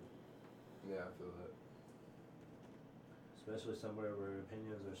canceled. Yeah, I feel that. Especially somewhere where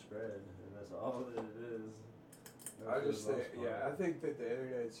opinions are spread, and that's all that it is. I for the just think, most yeah, I part. think that the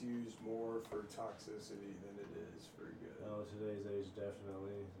internet's used more for toxicity than it is for good. Oh, today's age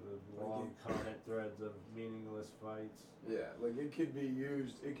definitely. The Like long comment threads of meaningless fights. Yeah, like it could be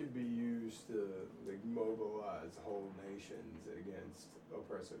used. It could be used to like mobilize whole nations against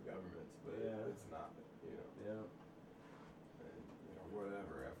oppressive governments, but Yeah. it's not. You know, Yeah. and, you know,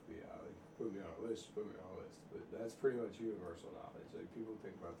 whatever FBI, like, put me on a list, put me on a list. But that's pretty much universal knowledge. Like people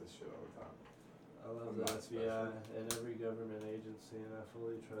think about this shit all the time. I love I'm the not FBI special. and every government agency, and I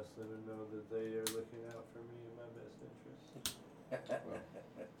fully trust them and know that they are looking out for me and my best interests.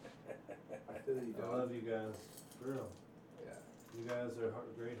 I feel you, I dog. love you guys, for real. Yeah. You guys are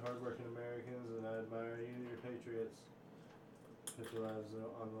great, hardworking Americans, and I admire you. You're patriots. Put your lives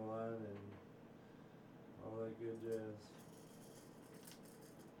on the line and all that good jazz.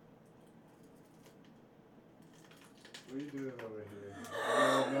 What are you doing over here?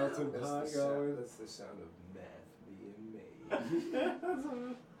 Melting That's pot the sound. going. That's the sound of meth being made.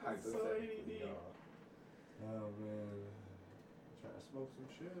 That's so Hypothetically, ADD. Oh man, trying to smoke some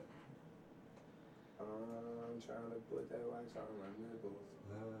shit. I'm trying to put that wax on my nipples.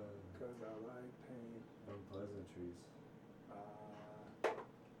 Ah, Cause I like pain. unpleasantries.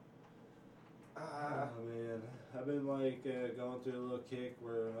 Ah. Oh man, I've been like going through a little kick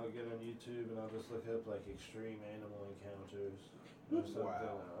where I'll get on YouTube and I'll just look up like extreme animal encounters or something.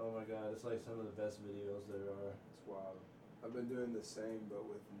 Wow. Oh my god, it's like some of the best videos there are. It's wild. I've been doing the same, but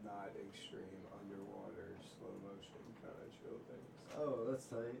with not extreme underwater slow motion kind of chill things. Oh, that's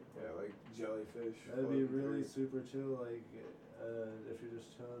tight. Yeah, like jellyfish. That'd be floating really through. super chill, like if you're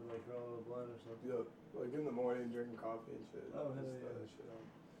just chilling, like rolling a blunt or something. Yup. Like in the morning drinking coffee and shit. Oh, hell Just throw yeah. that shit on.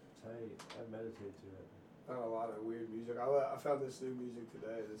 Tight. I meditate to it. Found a lot of weird music. I found this new music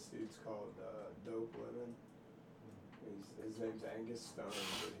today. This dude's called Dope Lemon. His name's Angus Stone,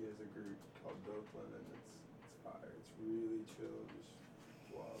 but he has a group called Dope Lemon. It's fire. It's really chill, just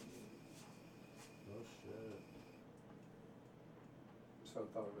wild music. Oh shit. So I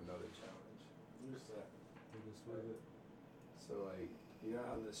thought of another challenge. Who's that? You can swing it. So like, you know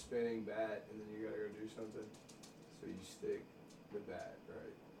how the spinning bat, and then you gotta go do something. So you stick the bat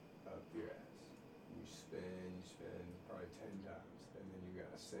right up your ass. You spin, probably 10 times, and then you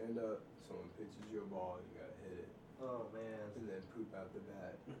gotta stand up. Someone pitches you a ball, and you gotta hit it, Oh man. and then poop out the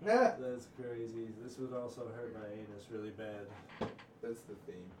bat. That's crazy. This would also hurt my anus really bad. That's the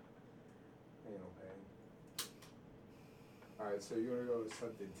theme. Anal pain. Alright, so you wanna go with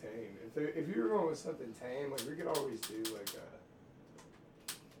something tame. If you were going with something tame, like we could always do like a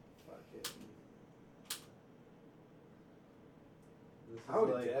fucking. This is I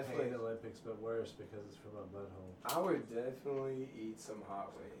would like definitely- Pain Olympics, but worse because it's from a butthole. I would definitely eat some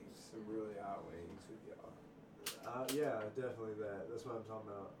hot wings, some really hot wings with y'all. Yeah, definitely that. That's what I'm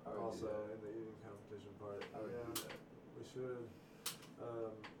talking about. I would do Also that. in the eating competition part. I would Yeah, do that. we should.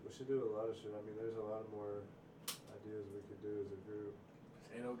 We should do a lot of shit. I mean, there's a lot more ideas we could do as a group.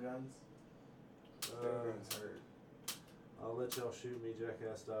 Potato guns? Penguins hurt. I'll let y'all shoot me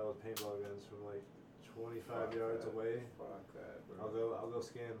jackass style with paintball guns from like 25 Fuck yards that. away. Fuck that, bro. I'll go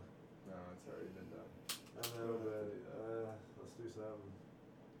scan. No, it's already been done. I know, but let's do something.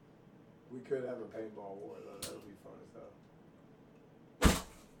 We could have a paintball war though. That would be fun as hell.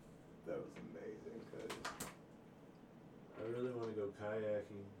 That was amazing, cause I really want to go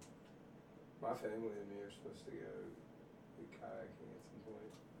kayaking. my family and me are supposed to go kayaking at some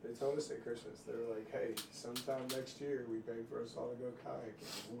point. They told us at Christmas, they were like, hey, sometime next year we pay for us all to go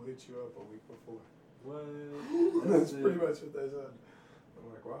kayaking. We'll hit you up a week before. What? That's it. pretty much what they said.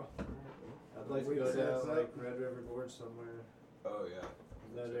 I'm like, wow. I'd like to We go set down us like up. Red River Gorge somewhere. Oh, yeah.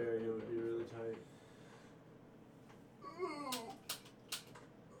 That area would be really tight.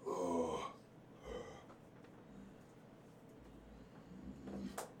 Oh.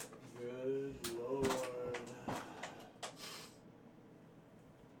 Good Lord.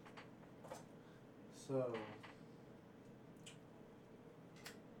 So,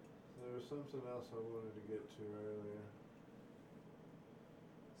 there was something else I wanted to get to earlier.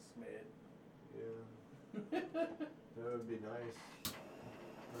 Smid. Yeah, that would be nice.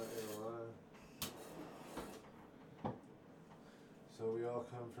 Not gonna lie. So we all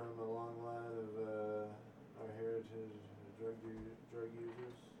come from a long line of our heritage drug users.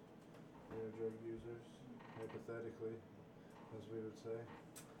 They're drug users, hypothetically, as we would say.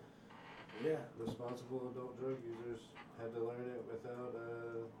 Yeah. Responsible adult drug users had to learn it without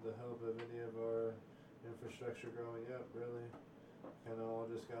the help of any of our infrastructure growing up, really. Kind of all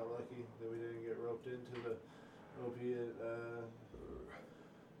just got lucky that we didn't get roped into the opiate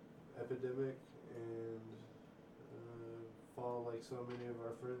epidemic and fall like so many of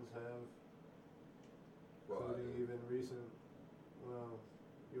our friends have. Well, including even recent. Well,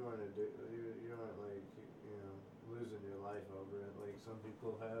 you aren't you aren't like losing your life over it like some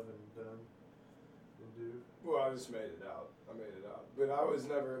people have and done and do. Well, I just made it out. But I was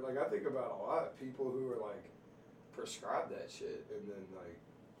never, like, I think about a lot of people who are, like, prescribed that shit, and then,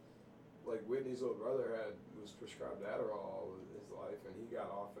 like Whitney's little brother was prescribed Adderall all of his life, and he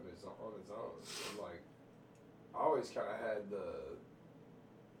got off on his own. And, like, I always kind of had the,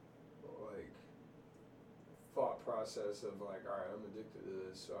 like, thought process of, like, all right, I'm addicted to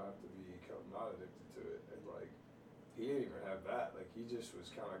this, so I have to become not addicted to it, and, like, he didn't even have that. Like, he just was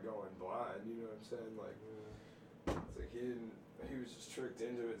kind of going blind, you know what I'm saying? Like, it's like he was just tricked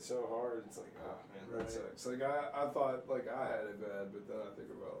into it so hard. It's like, oh man, that sucks. Like, I thought, like, I had it bad, but then I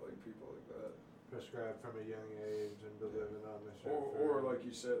think about, like, people like that. Prescribed from a young age and been living on this shit. Or like you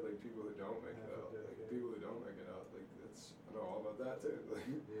said, like, people who don't make it out. Like, people who don't make it out, like, that's, I know all about that too. Like,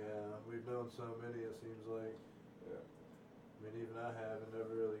 yeah, we've known so many, it seems like. Yeah. I mean, even I have and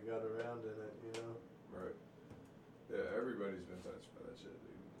never really got around in it, you know? Right. Yeah, everybody's been touched by that shit,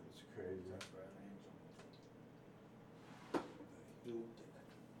 dude. It's crazy. Touched by an angel.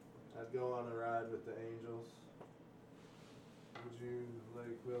 I'd go on a ride with the angels. Would you,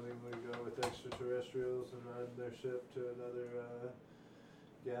 like, willingly go with extraterrestrials and ride their ship to another,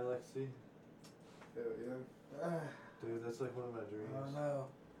 galaxy? Hell yeah. Dude, that's like one of my dreams. I don't know.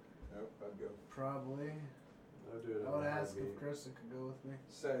 Yep, I'd go. Probably. I'd do it. I would ask if Kristen could go with me.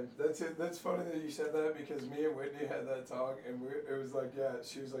 Same. That's it. That's funny that you said that because me and Whitney had that talk, and it was like, yeah,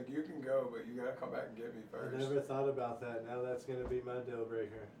 she was like, you can go, but you gotta come back and get me first. I never thought about that. Now that's gonna be my deal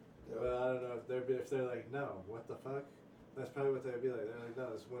breaker. Yep. But I don't know if they're like, no, what the fuck? That's probably what they'd be like. They're like,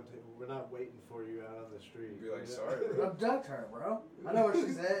 no, this one we're not waiting for you out on the street. You'd be like, sorry, bro. Abduct her, bro. I know where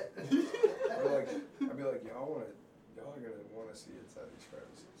she's at. I'd be like, y'all are gonna want to see inside these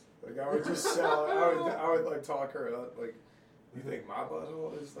crevices. Like, I would just sell. I would like talk her up. Like, you think my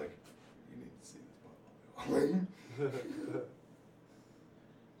butthole is like? You need to see this butthole.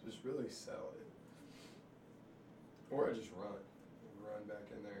 Just really sell it. Or I just run back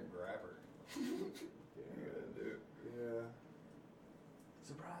in there and grab her. Yeah. You gotta do. Yeah.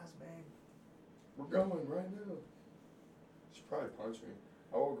 Surprise, babe. We're going right now. She probably punched me.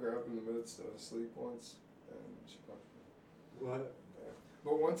 I woke her up in the midst of sleep once, and she punched me. What? Yeah.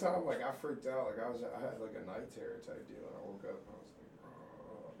 But one time, like, I freaked out. Like, I had like a night terror type deal, and I woke up and I was like,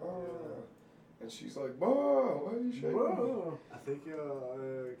 oh. And she's like, "Whoa, why are you shaking?" Whoa. I think y'all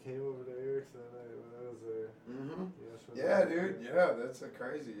came over to Eric's that night when I was there. Mm-hmm. Yes, Yeah, dude. Yeah, that's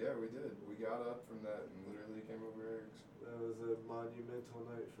crazy. Yeah, we did. We got up from that and literally came over Eric's. That was a monumental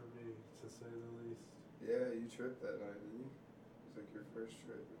night for me, to say the least. Yeah, you tripped that night, didn't you? It was like your first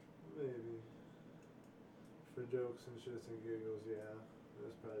trip. Maybe. For jokes and shits and giggles, yeah.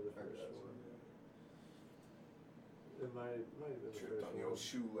 It was probably the first one. It might have been the Tripped first on the one. old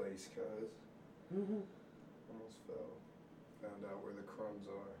shoelace, cuz. Mm-hmm. Almost fell. Found out where the crumbs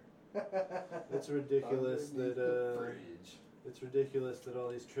are. It's ridiculous Underneath that the fridge. it's ridiculous that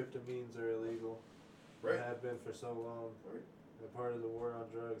all these tryptamines are illegal. Right. They have been for so long. Right. And part of the war on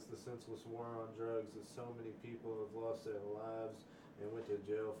drugs, the senseless war on drugs, that so many people have lost their lives and went to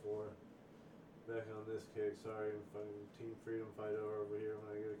jail for. Back on this kick, sorry, I'm fucking Team Freedom Fighter over here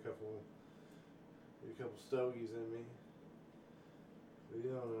when I get a couple stogies in me. But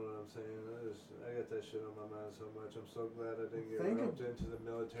you don't know what I'm saying. I got that shit on my mind so much. I'm so glad I didn't get roped into the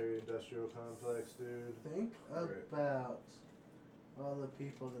military-industrial complex, dude. Think about all the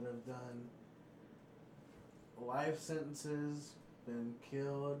people that have done life sentences, been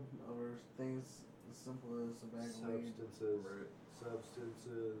killed over things as simple as a bag of weed.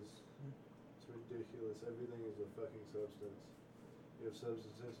 Substances. It's ridiculous. Everything is a fucking substance. You have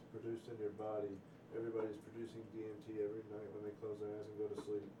substances produced in your body. Everybody's producing DMT every night when they close their eyes and go to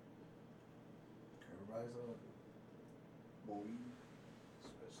sleep. Everybody's on Boy.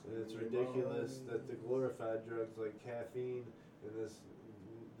 And it's ridiculous that the glorified drugs like caffeine and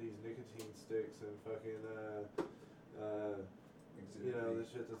these nicotine sticks and fucking you know, the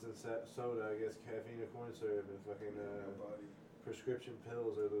shit that's in soda, I guess caffeine or corn syrup and fucking prescription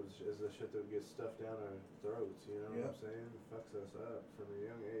pills is the shit that gets stuffed down our throats, you know what I'm saying? It fucks us up from a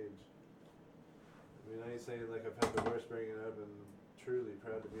young age. I mean, I ain't saying like I've had the worst bringing up and truly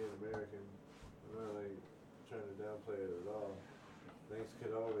proud to be an American. I'm not like trying to downplay it at all. Things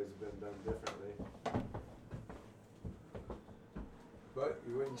could always have been done differently. But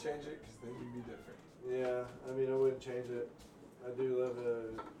you wouldn't change it because then you'd be different. Yeah, I mean, I wouldn't change it. I do love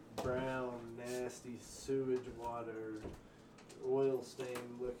a brown, nasty sewage water, oil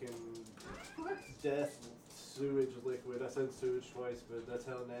stain looking death sewage liquid. I said sewage twice, but that's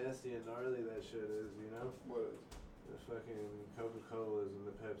how nasty and gnarly that shit is, you know? What is? The fucking Coca-Colas and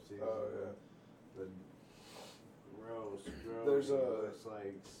the Pepsis. Oh, and yeah. The gross. There's a- Looks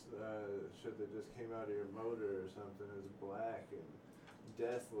like shit that just came out of your motor or something. It's black and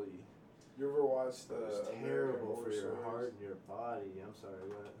deathly. You ever watch the It's American terrible Horror for your Stories? heart and your body. I'm sorry,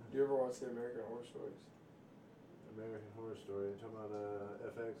 what? You ever watch the American Horror Stories? American Horror Story. You talking about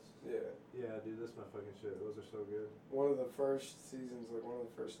FX? Yeah. Yeah, dude, that's my fucking shit. Those are so good. One of the first seasons, like one of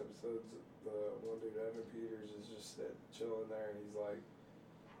the first episodes, the one dude, Evan Peters, is just chilling there, and he's like,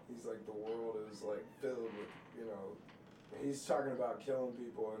 the world is like filled with, you know, he's talking about killing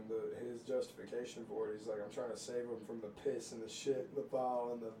people, and his justification for it, he's like, I'm trying to save them from the piss and the shit and the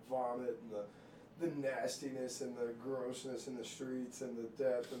bile and the vomit and the nastiness and the grossness in the streets and the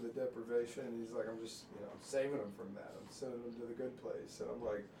death and the deprivation. And he's like, I'm just, you know, saving them from that. I'm sending them to the good place. And I'm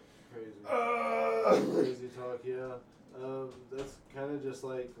like, Crazy. crazy. Crazy talk, yeah. That's kind of just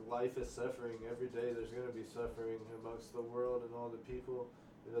like life is suffering. Every day there's going to be suffering amongst the world and all the people.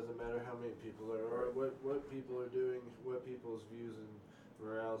 It doesn't matter how many people there are, what people are doing, what people's views and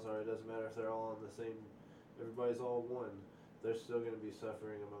morals are. It doesn't matter if they're all on the same, everybody's all one. There's still going to be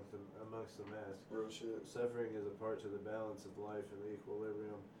suffering amongst the mass. Real shit. Suffering is a part to the balance of life and the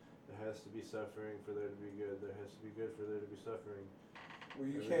equilibrium. There has to be suffering for there to be good. There has to be good for there to be suffering. Well,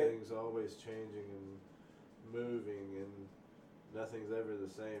 you can't. Everything's always changing and moving, and nothing's ever the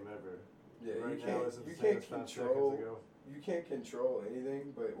same ever. Yeah, Right you now can't. isn't You the same can't as 5 seconds control. ago. You can't control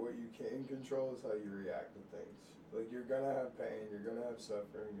anything, but what you can control is how you react to things. Like, you're gonna have pain, you're gonna have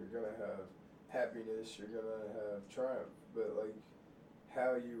suffering, you're gonna have happiness, you're gonna have triumph, but like,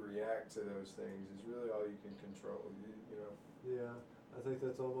 how you react to those things is really all you can control. You know. Yeah, I think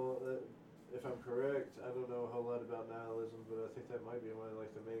that's almost. If I'm correct, I don't know a whole lot about nihilism, but I think that might be one of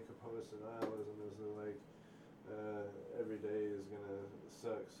like the main components of nihilism is that like every day is gonna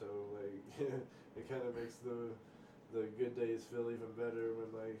suck. So like it kind of makes the good days feel even better when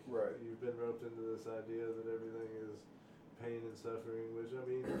like Right. you've been roped into this idea that everything is pain and suffering, which I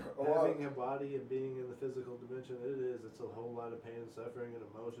mean, A lot- having a body and being in the physical dimension, it's a whole lot of pain and suffering and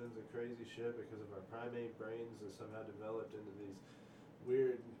emotions and crazy shit because of our primate brains is somehow developed into these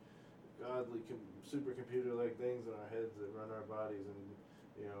weird, godly, supercomputer-like things in our heads that run our bodies and,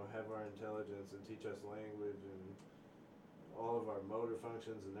 you know, have our intelligence and teach us language and all of our motor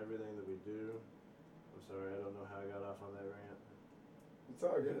functions and everything that we do. I'm sorry, I don't know how I got off on that rant. It's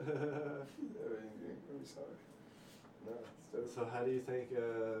all good. I mean, you ain't gonna be sorry. No, it's dope. So how do you think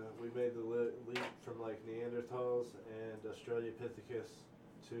we made the leap from like Neanderthals and Australopithecus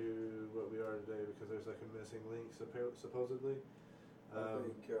to what we are today? Because there's like a missing link supposedly. I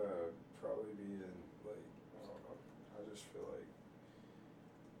think probably being like, I don't know. I just feel like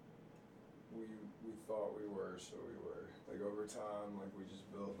we thought we were, so we were. Like over time, like we just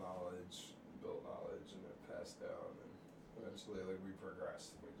built knowledge, and it passed down, and eventually like we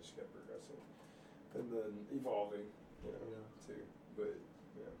progressed. We just kept progressing, and then evolving, you know, Yeah. too. But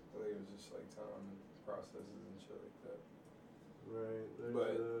yeah, I think it was just like time and processes and shit like that. Right. There's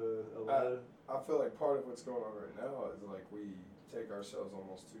But a lot of. I feel like part of what's going on right now is like we take ourselves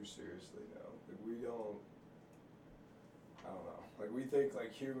almost too seriously now. Like we don't. I don't know. Like we think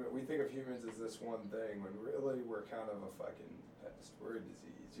of humans as this one thing when really we're kind of a fucking pest. We're a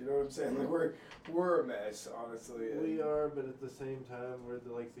disease. You know what I'm saying? Like we're a mess, honestly. We are, but at the same time, we're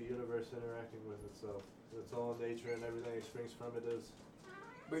like the universe interacting with itself. It's all nature and everything that springs from it is.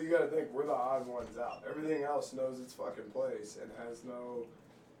 But you gotta think, we're the odd ones out. Everything else knows its fucking place and has no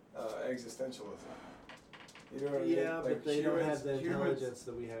existentialism. You know what I mean? Yeah, but Like they don't have the humans- intelligence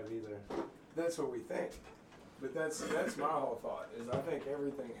that we have either. That's what we think. But that's my whole thought, is I think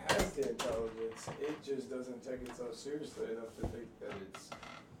everything has the intelligence, it just doesn't take itself seriously enough to think that it's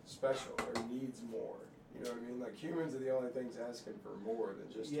special or needs more. You know what I mean? Like humans are the only things asking for more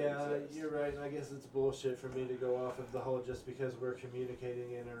than just to Yeah, exist. you're right, and I guess it's bullshit for me to go off of the whole just because we're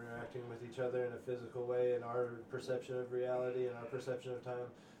communicating and interacting with each other in a physical way and our perception of reality and our perception of time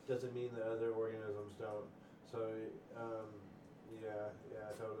doesn't mean that other organisms don't. So, yeah,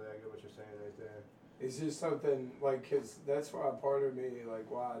 totally, I get what you're saying right there. It's just something, like, cause that's why part of me, like,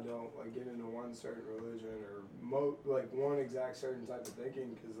 why I don't, like, get into one certain religion or, one exact certain type of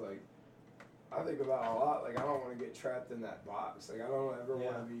thinking, cause, like, I think about a lot, like, I don't want to get trapped in that box. Like, I don't ever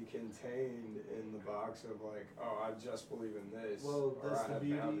want to be contained in the box of, like, oh, I just believe in this, Well, or I have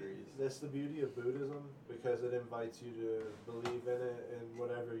boundaries. that's the beauty of Buddhism, because it invites you to believe in it and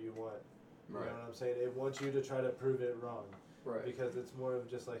whatever you want. You Right. know what I'm saying? It wants you to try to prove it wrong. Right. Because it's more of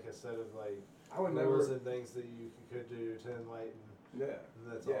just like a set of like I would rules never, and things that you could do to enlighten Yeah.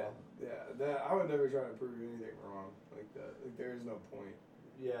 And that's Yeah. all. Yeah. That I would never try to prove anything wrong like that. Like there is no point.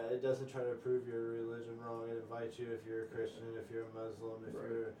 Yeah, it doesn't try to prove your religion wrong. It invites you if you're a Christian, if you're a Muslim, if Right.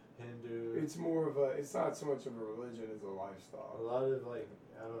 you're Hindu. It's more of a. It's not so much of a religion as a A lifestyle. lot of like,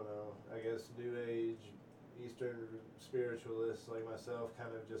 I don't know, I guess New Age, Eastern spiritualists like myself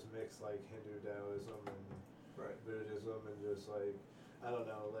kind of just mix like Hindu Taoism and Right. Buddhism and just like, I don't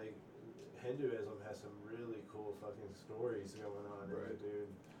know, like Hinduism has some really cool fucking stories going on in Right. it, dude.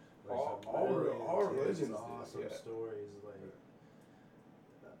 Like All intense, religions do, awesome yeah. stories. Like,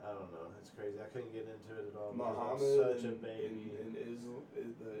 I don't know, it's crazy. I couldn't get into it at all. because I'm Muhammad such a and, baby.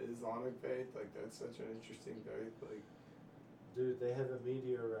 the Islamic faith, like that's such an interesting faith. Like, Dude, they have a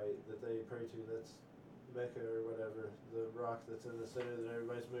meteorite that they pray to. That's Mecca or whatever. The rock that's in the center that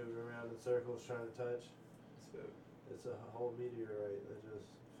everybody's moving around in circles trying to touch. so It's a whole meteorite that just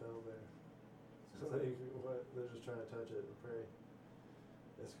fell there. It's like, what? They're just trying to touch it and pray.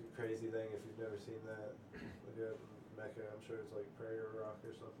 It's a crazy thing if you've never seen that. Look at Mecca. I'm sure it's like Prayer Rock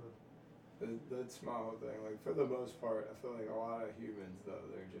or something. that's my whole thing. Like for the most part, I feel like a lot of humans though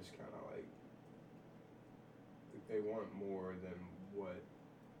they're just kind of like they want more than what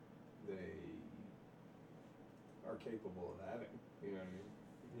they are capable of having. You know what I mean?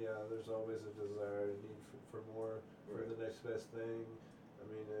 Yeah, there's always a desire, a need for more, for Right. the next best thing. I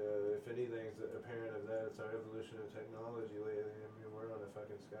mean, if anything's apparent of that, it's our evolution of technology lately. I mean, we're on a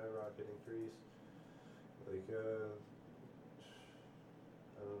fucking skyrocket increase. Like,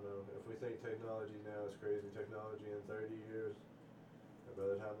 I don't know. If we think technology now is crazy, technology in 30 years,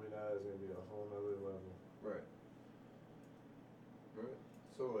 by the time we die, is going to be a whole nother level. Right. Right.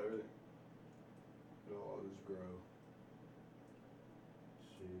 So everything. It'll all just grow.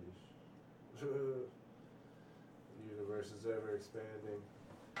 Sheesh. The universe is ever expanding.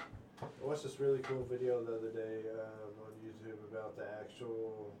 I watched this really cool video the other day on YouTube about the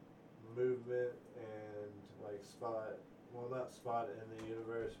actual movement and like not spot in the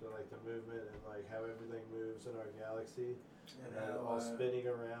universe, but like the movement and like how everything moves in our galaxy and all spinning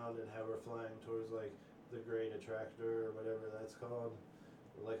around and how we're flying towards like the Great Attractor or whatever that's called,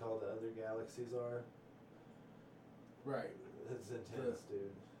 like all the other galaxies are. Right. It's intense,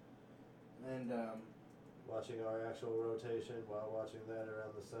 dude. And Watching our actual rotation while watching that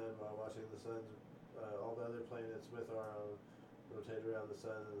around the sun, while watching the sun's, all the other planets with our own rotate around the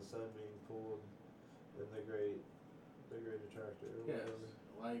sun, and the sun being pulled in the great attractor. Or yes, whatever.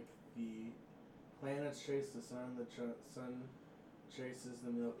 like the planets chase the sun, the sun chases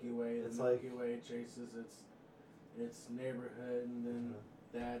the Milky Way, the It's Milky like- Way chases its neighborhood, and then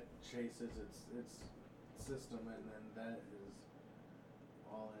that chases its system, and then that is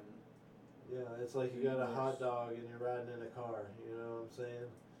all in. Yeah, it's like you got a hot dog and you're riding in a car, you know what I'm saying?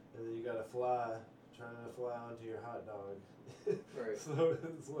 And then you got a fly trying to fly onto your hot dog. Right. So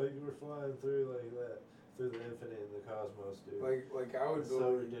it's like we're flying through like that, through the infinite and the cosmos, dude. Like I would It's so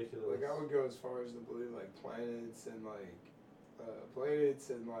believe, ridiculous. like I would go as far as to believe like planets and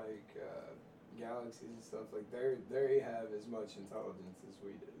galaxies and stuff, like they have as much intelligence as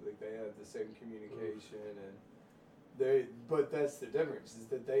we do. Like they have the same communication and but that's the difference, is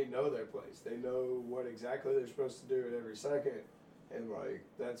that they know their place. They know what exactly they're supposed to do at every second. And like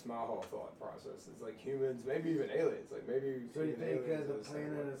that's my whole thought process. It's like humans, maybe even aliens. Like maybe. So you even think aliens the are the same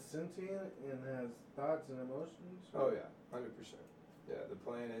planet way. is sentient and has thoughts and emotions? Oh yeah, 100%. Yeah, the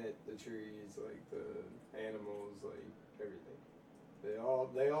planet, the trees, like the animals, like everything. They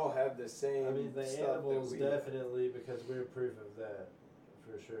all have the same. I mean, the stuff animals that we have. definitely, because we're proof of that,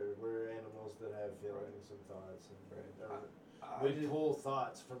 for sure. We're animals that have feelings and thoughts, and Right. we pull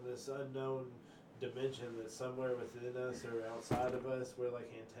thoughts from this unknown dimension that's somewhere within us or outside of us. We're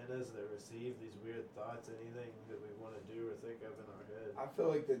like antennas that receive these weird thoughts, anything that we want to do or think of in our head. I feel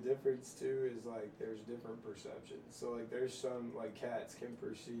like the difference too is like there's different perceptions. So like there's some like cats can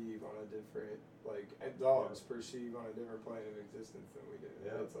perceive on a different and dogs perceive on a different plane of existence than we do.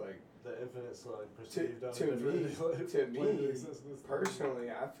 Yeah. It's like The infinite slug perceived on a to different to plane of me existence. personally,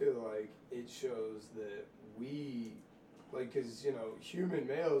 I feel like it shows that we because human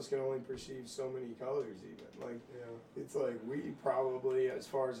males can only perceive so many colors. Even Yeah. it's like we probably, as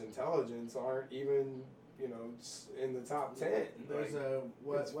far as intelligence, aren't even in the top 10. There's Like,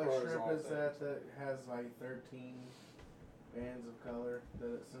 what as far as shrimp all is things. that has like 13 bands of color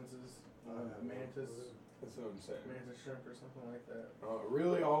that it senses? Mantis That's what I'm saying. shrimp or something like that.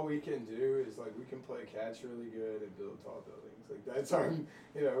 Really, all we can do is we can play catch really good and build tall buildings. Like that's our,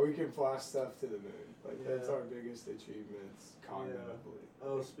 we can fly stuff to the moon. That's Yeah. our biggest achievements cognitively.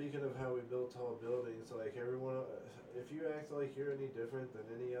 Oh, speaking of how we build tall buildings, like everyone, if you act like you're any different than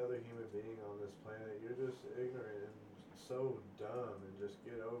any other human being on this planet, you're just ignorant and so dumb and just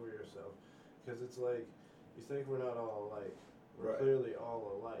get over yourself. Because it's like, you think we're not all alike. We're Right. clearly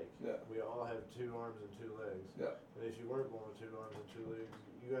all alike. Yeah. We all have 2 arms and 2 legs. Yeah. And if you weren't born with 2 arms and 2 legs,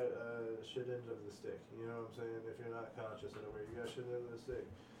 you got shit end of the stick. You know what I'm saying? If you're not conscious in a way, you got shit end of the stick.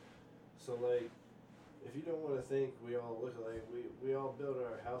 So like, if you don't want to think we all look alike, we all build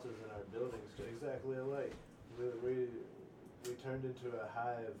our houses and our buildings exactly alike. We turned into a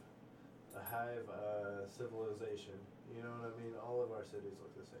hive civilization. You know what I mean? All of our cities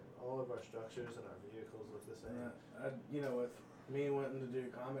look the same. All of our structures and our vehicles look the same. You know, with me wanting to do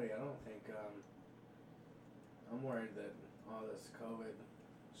comedy, I don't think I'm worried that all this COVID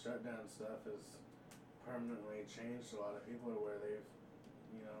shutdown stuff has permanently changed a lot of people to where they've,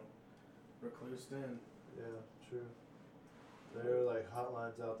 you know, reclused in. Yeah, true. There are like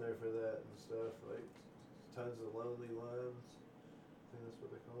hotlines out there for that and stuff, like tons of lonely lines. I think that's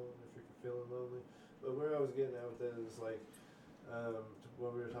what they call them, if you're feeling lonely. But where I was getting at with that is like,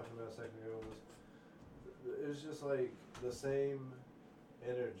 what we were talking about a second ago was, it was just like the same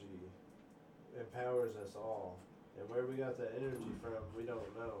energy empowers us all. And where we got that energy from, we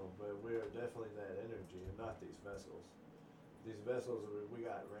don't know, but we are definitely that energy and not these vessels. These vessels we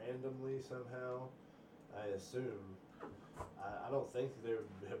got randomly somehow, I assume. I don't think there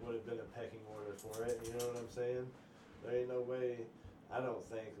would have been a pecking order for it, you know what I'm saying? There ain't no way, I don't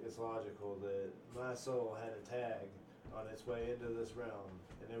think it's logical that my soul had a tag on its way into this realm,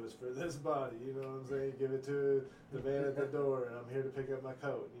 and it was for this body, you know what I'm saying? Give it to the man at the door, and I'm here to pick up my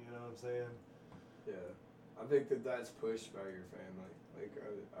coat, you know what I'm saying? Yeah. I think that that's pushed by your family. Like,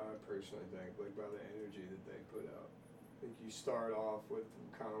 I personally think, like, by the energy that they put out. I think you start off with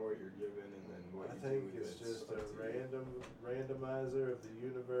kind of what you're given, and then what I you think do with it's it. just a randomizer of the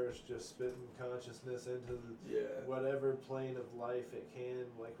universe just spitting consciousness into whatever plane of life it can.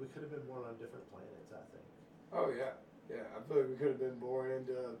 Like, we could have been born on different planets, I think. Oh, yeah. Yeah, I feel like we could have been born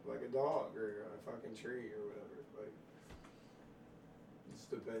into, like, a dog or a fucking tree or whatever. Like, it just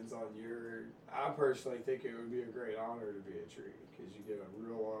depends on your... I personally think it would be a great honor to be a tree, because you get a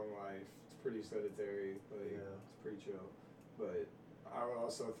real long life. It's pretty sedentary. Like, it's pretty chill. But I would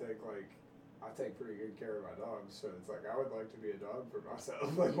also think, like, I take pretty good care of my dogs, so it's like I would like to be a dog for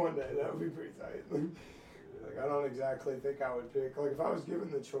myself. Like, one day, that would be pretty tight. Like, I don't exactly think I would pick, like, if I was given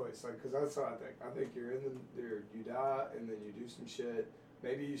the choice, like, because that's what I think. I think you're in you die, and then you do some shit.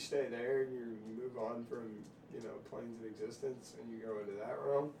 Maybe you stay there, and you move on from, you know, planes of existence, and you go into that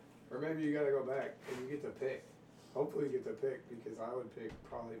realm. Or maybe you gotta go back, and you get to pick. Hopefully you get to pick, because I would pick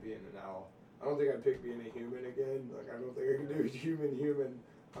probably being an owl. I don't think I'd pick being a human again. Like, I don't think I can do human.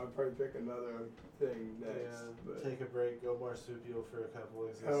 I'd probably pick another thing next. Yeah, but take a break, go marsupial for a couple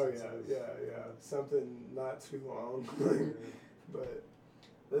oh existences. yeah. Something not too long. But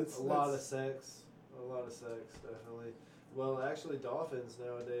that's a lot of sex, definitely. Well, actually, dolphins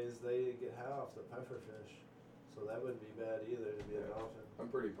nowadays, they get high off the pufferfish, so that wouldn't be bad either to be a dolphin. I'm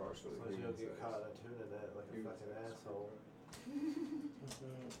pretty partial to As long as you human don't get sex. caught in a tuna net like a Human fucking sex. asshole.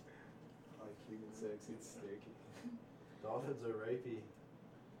 I like human sex, it's sticky. Dolphins are rapey.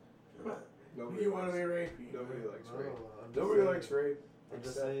 Nobody You want to be likes, rapey. nobody likes No, rape. I'm just Nobody saying- likes rape. I'm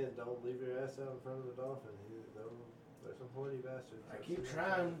just except- saying, don't leave your ass out in front of the dolphin. There's some horny bastards. I I've keep seen them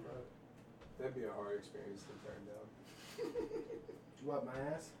trying. fuck. That'd be a hard experience to turn down. What, my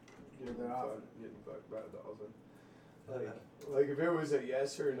ass? Getting The dolphin. fucked by a dolphin. Like if it was a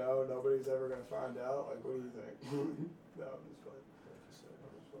yes or no, nobody's ever gonna find out. Like, what do you think? No, I'm just fine.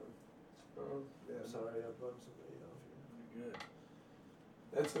 Yeah. I'm sorry, I bummed somebody off here. Good.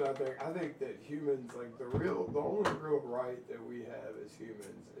 That's what I think. I think that humans, like the only real right that we have as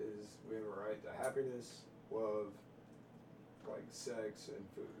humans is we have a right to happiness, love, like sex and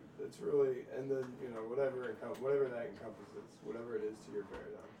food. That's really, and then whatever that encompasses, whatever it is to your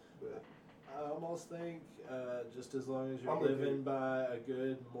paradigm. But I almost think just as long as you're I'm with living you. by a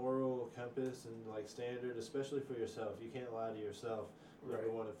good moral compass and like standard, especially for yourself, you can't lie to yourself. Number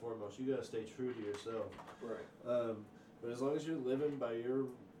Right. one and foremost, you gotta stay true to yourself. right, But as long as you're living by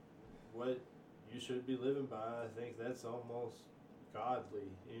what you should be living by, I think that's almost godly,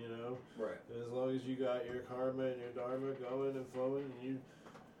 right. And as long as you got your karma and your dharma going and flowing, and you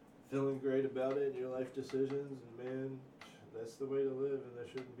feeling great about it and your life decisions, and man, that's the way to live, and there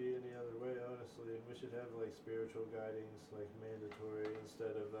shouldn't be any other way, honestly. We should have like spiritual guidings, like mandatory,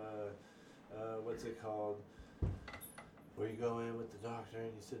 instead of what's it called? Where you go in with the doctor and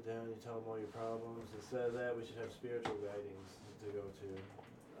you sit down and you tell them all your problems. Instead of that, we should have spiritual guidings to go to.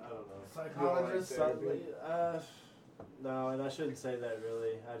 I don't know. Psychologist? therapy? Something, No, and I shouldn't say that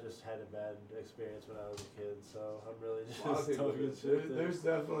really. I just had a bad experience when I was a kid, so I'm really A lot of just people talking do. shit. There's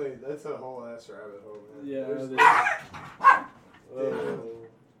definitely, that's a whole ass rabbit hole, man. Yeah. Damn.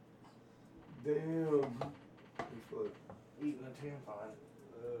 Damn. Flip. Eating a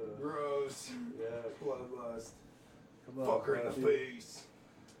tampon. Gross. Yeah. Bloodlust. Come on. Fuck her in the Matthew. face.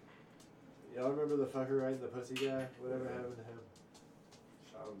 Y'all remember the fucker right, the pussy guy? Whatever happened to him?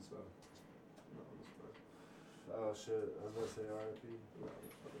 Shot himself. No, I'm just playing. Oh shit! I was gonna say R.I.P. No, I'm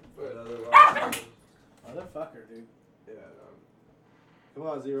just playing. But Another lost. Motherfucker, dude. yeah, Come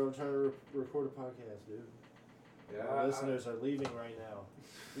on, Zero. I'm trying to record a podcast, dude. yeah. Our listeners are leaving right now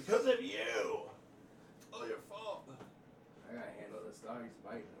because of you. Oh, your fault. I gotta handle this dog. He's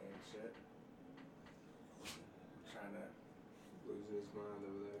biting me and shit. I'm trying to. Losing his mind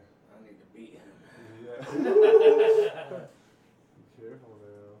over there. I need to beat him. Yeah. Be careful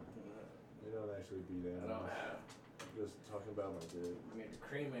now. They don't actually beat I don't animals. have. I'm just talking about my dick. I need to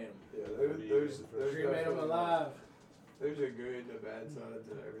cremate him. Yeah, there's Cremate him definitely- alive. There's a good and a bad side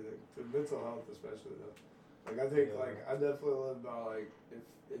to everything. To mental health, especially though. Like I think, Yeah. like I definitely live by like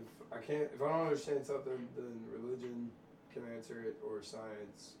if I don't understand something, then religion can answer it, or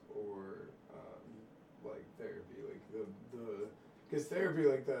science, or like therapy. Like because therapy,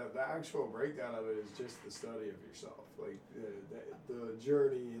 like the actual breakdown of it is just the study of yourself, like the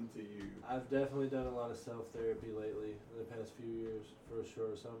journey into you. I've definitely done a lot of self-therapy lately in the past few years, for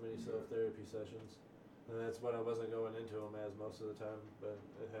sure. So many Yeah. self-therapy sessions. And that's what I wasn't going into them as most of the time, but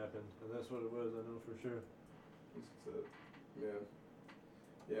it happened. And that's what it was, I know for sure. That's it. Yeah.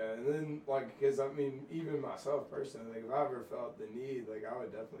 Yeah, and then like, cause I mean, even myself personally, like if I ever felt the need, like I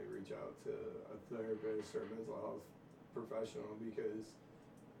would definitely reach out to a therapist or a mental health professional, because,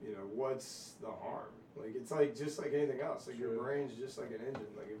 you know, what's the harm? Like it's like just like anything else. Like your True. brain's just like an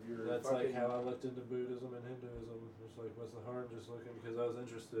engine. Like if you're That's fucking like how I looked into Buddhism and Hinduism. It's like, what's the harm? Just looking because I was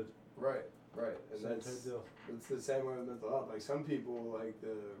interested. right, and Same type that's deal. it's the same way with mental health. Like some people like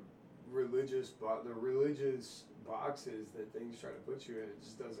the religious boxes that things try to put you in, it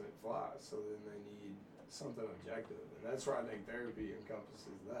just doesn't fly. So then they need something objective, and that's where I think therapy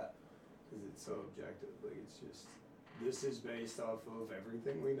encompasses that, because it's so objective. Like it's just, this is based off of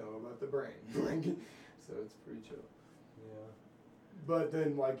everything we know about the brain. Like, so it's pretty chill. Yeah. But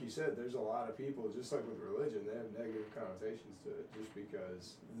then, like you said, there's a lot of people, just like with religion, they have negative connotations to it just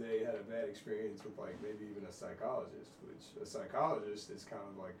because they had a bad experience with, like, maybe even a psychologist, which a psychologist is kind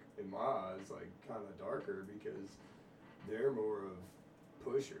of like, in my eyes, like, kind of darker because they're more of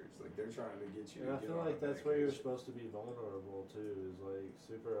pushers. Like, they're trying to get you And I to get feel on like a that's where you're medication. supposed to be vulnerable too, is like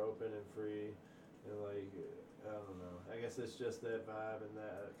super open and free, and like I don't know. I guess it's just that vibe, and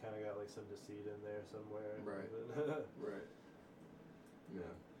that kind of got like some deceit in there somewhere. Right. Right. Yeah.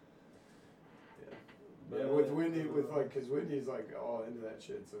 Yeah. But, Yeah, with Whitney, cause Whitney's like all into that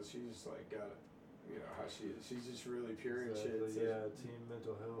shit, so she's just like got it. You know how she is. She's just really pure and shit. Exactly, So yeah, team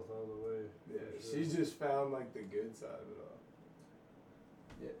mental health all the way. yeah, for sure. she's just found like the good side of it all.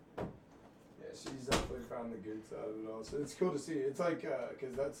 Yeah. Yeah, she's definitely found the good side of it all. So it's cool to see. It's like,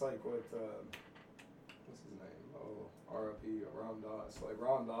 cause that's like what, what's his name? Oh, R.I.P. Ram Dass. Like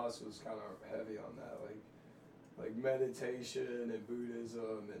Ram Dass was kind of heavy on that, like meditation and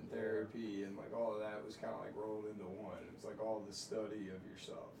Buddhism and therapy and like all of that was kind of like rolled into one. It was like all the study of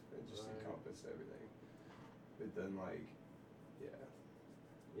yourself. It just Right. encompassed everything. But then like, yeah,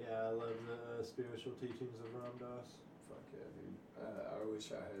 Yeah, I love the spiritual teachings of Ram Dass. fuck yeah, dude. I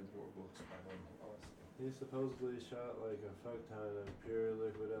wish I had more books by him, honestly. He supposedly shot like a fuck ton of pure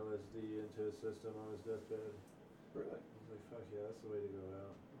liquid LSD into his system on his deathbed. Really? I was like, fuck yeah, that's the way to go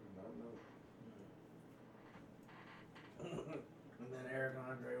out. I don't know. And then Eric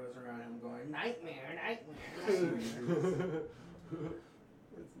Andre was around him going, nightmare, nightmare.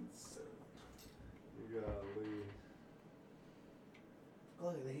 That's insane. Golly.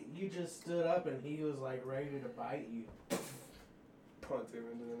 Look, you just stood up and he was like ready to bite you. Punt him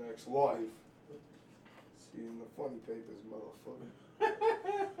into the next life. See you in the funny papers, motherfucker.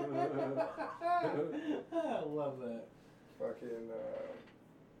 I love that. Fucking,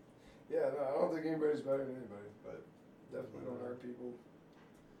 yeah, no, I don't think anybody's better than anybody, but definitely don't hurt people.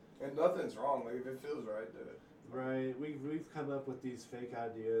 And nothing's wrong, like, if it feels right, do it. Right, we've come up with these fake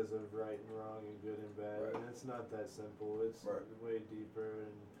ideas of right and wrong and good and bad, Right. and it's not that simple. It's Right. way deeper,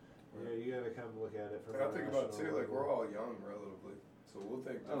 and Right. you gotta come look at it from And I a think about, rational too, like, level. we're all young, relatively, so we'll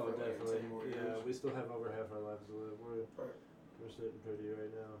think Oh, differently in definitely. 10 more Yeah, years. we still have over half our lives to live. Right. We're sitting pretty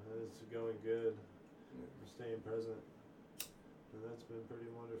right now, and it's going good. Yeah. We're staying present, and that's been pretty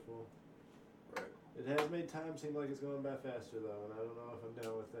wonderful. Right. It has made time seem like it's going by faster though, and I don't know if I'm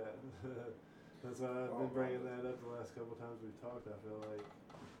down with that. That's why I've Oh, been bringing man. that up the last couple times we've talked. I feel like.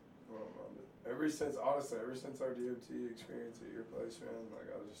 I don't mind it. Ever since our DOT experience at your place, man, like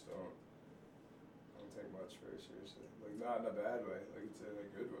I just don't take much very seriously. Like not in a bad way, like it's in a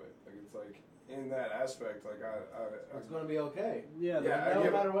good way. Like it's like in that aspect, like It's going to be okay. Yeah. Yeah, no I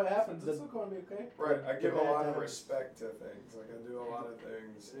give matter what happens, the- it's still going to be okay. right. I the give a bad lot of times. respect to things. Like I do a lot of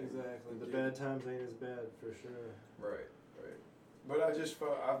things. and- Exactly. and The give- bad times ain't as bad for sure. Right. But I just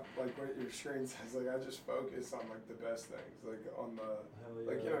I like what your screen says. Like I just focus on like the best things, like on the Hell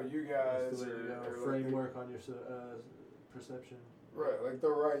yeah. like you That's guys the way to go. or like the- Framework on your perception. right, like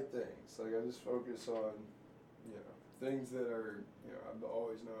the right things. Like I just focus on, things that are, I've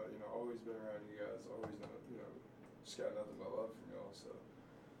always always been around you guys, always just got nothing but love from y'all. So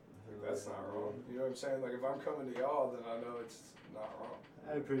like, that's not wrong. You know what I'm saying? Like if I'm coming to y'all, then I know it's not wrong.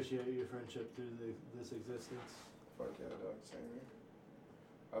 I appreciate your friendship through this existence. Fuck yeah, dog. Same here.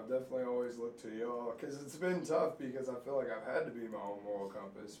 I've definitely always looked to y'all because it's been tough because I feel like I've had to be my own moral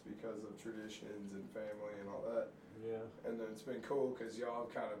compass because of traditions and family and all that. Yeah. And then it's been cool because y'all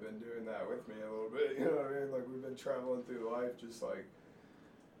have kind of been doing that with me a little bit. You know what I mean? Like we've been traveling through life just like,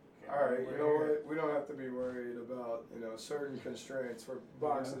 all right, you know what? We don't have to be worried about certain constraints for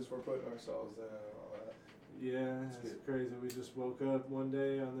boxes we're putting ourselves in and all that. Yeah, It's it's good. crazy. We just woke up one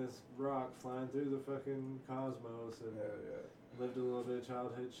day on this rock flying through the fucking cosmos and Yeah. lived a little bit of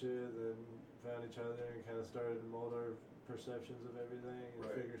childhood shit, then found each other and kind of started to mold our perceptions of everything and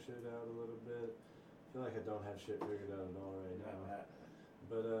Right. figure shit out a little bit. I feel like I don't have shit figured out at all right Not now. bad.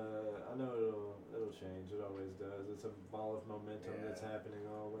 But I know it'll change. It always does. It's a ball of momentum that's Yeah. happening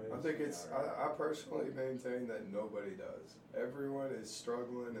always. I think I personally maintain that nobody does. Everyone is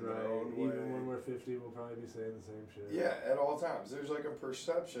struggling in their own way. Even when we're 50, we'll probably be saying the same shit. Yeah, at all times. There's like a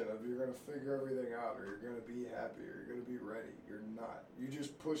perception of you're going to figure everything out or you're going to be happy or you're going to be ready. You're not. You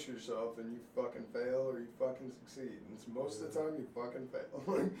just push yourself and you fucking fail or you fucking succeed. And it's most of the time you fucking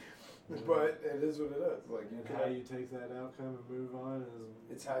fail. But it is what it is. Like And how you take that outcome and move on is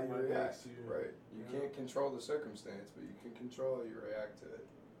it's how you what react. makes you, Right. You Yeah. can't control the circumstance, but you can control how you react to it.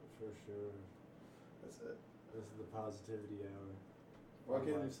 For sure. That's it. This is the positivity hour.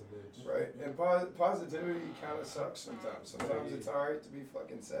 Fucking Life's a bitch. right. And positivity kind of sucks sometimes. Sometimes it's alright to be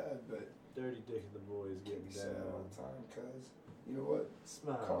fucking sad, but Dirty Dick and the boys can't getting be sad all down. the time, cuz. You know what?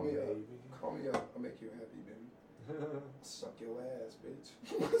 Smile, Call me up. baby. Call me up. I'll make you happy, baby. Suck your ass, bitch.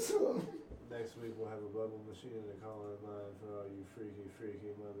 What's up? Next week we'll have a bubble machine and a call-in line for all you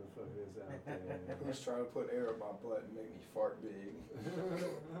freaky motherfuckers out there. Who's trying to put air in my butt and make me fart big?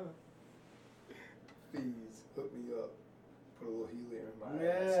 Please hook me up. Put a little helium in my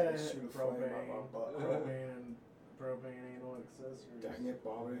ass and shoot a flame out my butt. Propane anal accessories. Dang it,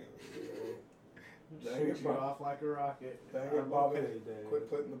 Bobby. Dang Shoot it, you Bobby. off like a rocket. Dang I'm it, Bobby. okay, Dad. Quit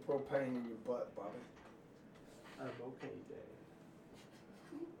putting the propane in your butt, Bobby. I'm okay, Dad.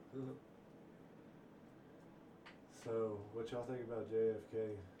 So, what y'all think about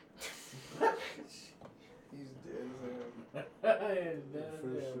JFK? He's dead as hell.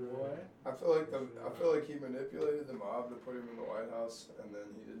 For sure. Boy. I feel like he manipulated the mob to put him in the White House, and then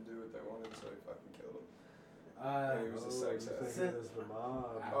he didn't do what they wanted, so he fucking killed him. And he was a sex you ass. think it was the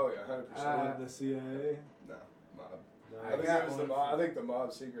mob? Oh yeah, 100%. Wasn't the CIA? No, mob. No. I think it was the mob. I think the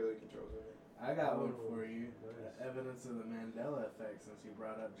mob secretly controls everything. I got one Oh, for you. nice. Evidence of the Mandela effect since you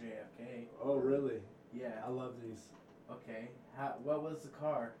brought up JFK. Oh, really? Yeah. I love these. Okay. What was the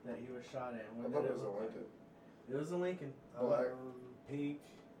car that he was shot in? I What thought did it was a look like? Lincoln. It was a Lincoln. Black. Pink.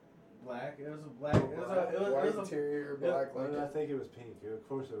 Black. It was a black. It was a. It was, White it was a. interior, black Well, I Lincoln. think it was pink. Of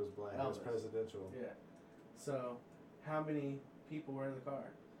course it was black. It was Elvis. presidential. Yeah. So, how many people were in the car?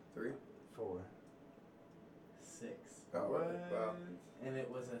 3. 4. 6. Oh, wow. And it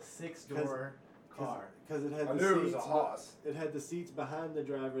was a 6-door car. Because it had I the knew it was seats. a Haas. It had the seats behind the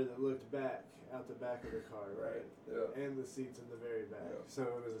driver that looked back out the back of the car, right? Yeah. And the seats in the very back. Yeah. So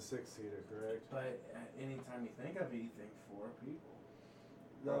it was a 6-seater, correct? But anytime you think of it, you think 4 people.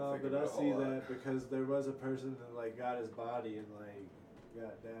 No, thinking but I about a see whole lot. that because there was a person that like got his body and like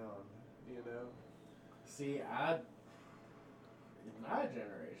got down, you know. See, in my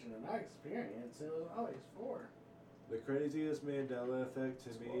generation, in my experience, it was always 4. The craziest Mandela effect to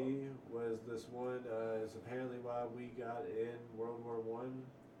me was this one. Is apparently why we got in World War One,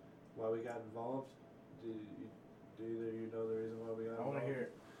 why we got involved. Do either of you know the reason why we got I involved? want to hear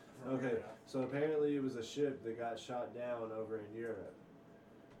it. from Okay, Rita. so apparently it was a ship that got shot down over in Europe,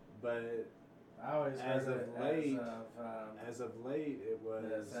 but I always as heard of it late- as of as of late it the was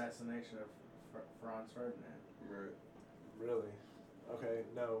assassination of Franz Ferdinand. Right. really okay.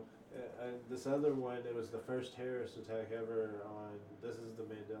 No, and this other one, it was the first terrorist attack ever on. This is the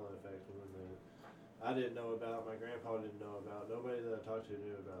Mandela effect. We'll admit it. I didn't know about, my grandpa didn't know about, nobody that I talked to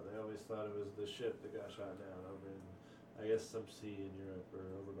knew about. They always thought it was the ship that got shot down over in, I guess, some sea in Europe or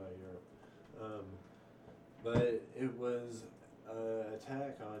over by Europe. But it was an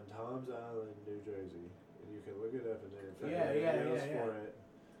attack on Tom's Island, New Jersey. And you can look it up in there. For it.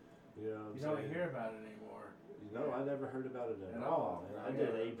 You know what I'm You saying? don't hear about it anymore. No, I never heard about it at At all. all. And I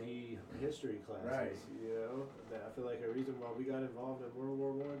did AP history classes. Right. You know, that I feel like a reason why we got involved in World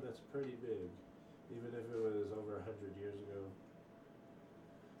War I. That's pretty big, even if it was over 100 years ago.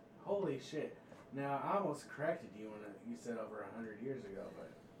 Holy shit. Now, I almost corrected you when you said over 100 years ago,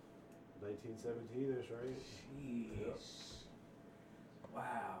 but 1917ish, right? sheesh. Yep.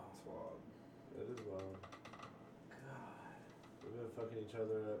 Wow. That's wild. That is wild. God. We've been fucking each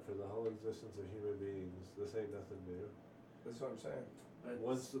other up for the whole existence of human beings. This ain't nothing new. That's what I'm saying. But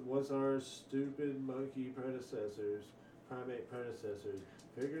Once our stupid monkey predecessors, primate predecessors,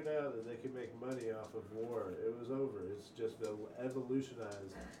 figured out that they could make money off of war, it was over. It's just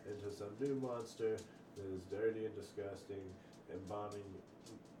evolutionized into some new monster that is dirty and disgusting and bombing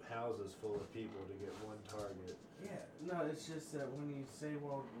houses full of people to get one target. yeah, no, it's just that when you say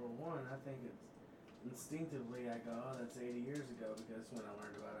World War I think it's instinctively I go, oh, that's 80 years ago because when I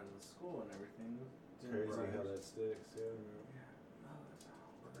learned about it in school and everything. It's crazy how that sticks, yeah. Yeah, no, that's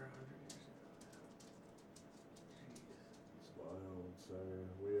over 100 years ago. Jeez. It's wild, sir.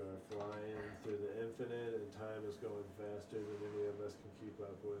 We are flying through the infinite and time is going faster than any of us can keep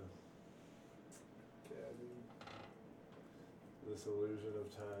up with. Yeah, dude. This illusion of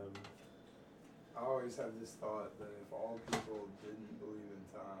time. I always have this thought that if all people didn't believe in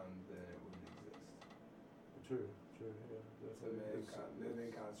time, then it wouldn't exist. True, yeah. It's a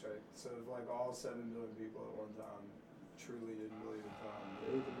main construct. So if like all 7 billion people at one time truly didn't believe in time,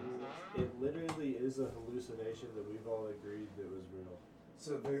 then it wouldn't exist. It literally is a hallucination that we've all agreed that was real.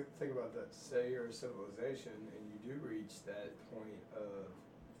 So think about that. Say you're a civilization and you do reach that point of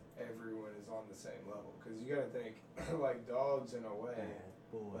everyone is on the same level. Because you got to think, like dogs in a way,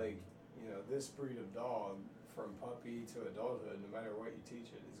 like, you know, this breed of dog from puppy to adulthood, no matter what you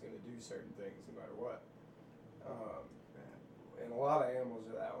teach it, is going to do certain things no matter what. And a lot of animals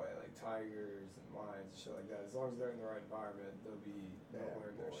are that way, like tigers and lions and shit like that. As long as they're in the right environment, they'll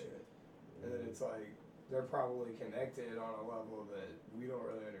learn their shit. And then it's like, they're probably connected on a level that we don't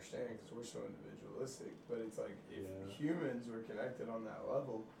really understand because we're so individualistic. But it's like, if humans were connected on that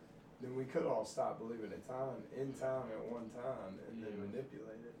level, then we could all stop believing in time at one time and then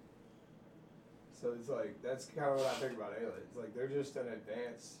manipulate it. So it's like, that's kind of what I think about aliens. Like, they're just an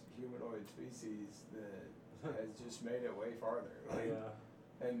advanced humanoid species that has just made it way farther. Like,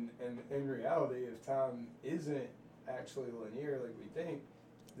 and in reality, if time isn't actually linear like we think,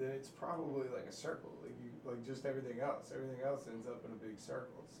 then it's probably like a circle. Like just everything else. Everything else ends up in a big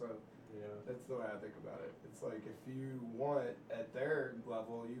circle. So that's the way I think about it. It's like if you want at their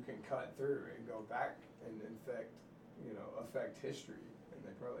level, you can cut through and go back and affect history, and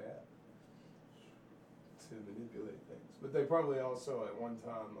they probably have to manipulate things. But they probably also at one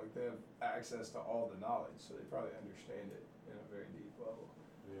time, like, they have access to all the knowledge, so they probably understand it in a very deep level.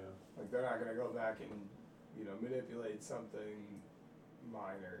 Yeah. Like, they're not gonna go back and, manipulate something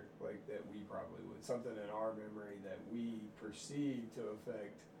minor, like, that we probably would. Something in our memory that we perceive to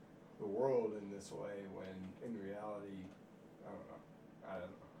affect the world in this way, when in reality, I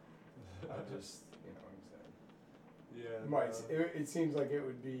don't know. I just, you know what I'm saying. Yeah. It seems like it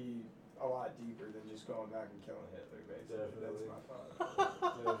would be a lot deeper than just going back and killing Hitler, basically. Definitely. That's my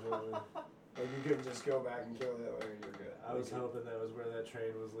thought. Definitely. Like, you couldn't just go back and kill Hitler and you're good. I was hoping that was where that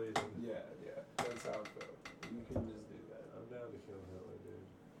train was leading. Yeah, that's how it felt. You can just do that. I'm down to kill Hitler, dude.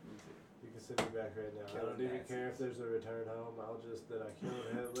 Me too. You can send me back right now. I don't even care if there's a return home. I'll just that I killed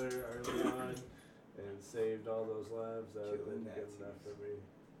Hitler early on and saved all those lives. That would have been good enough for me.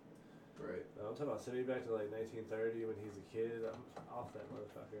 Right. I'm talking about sending me back to like 1930 when he's a kid. I'm off that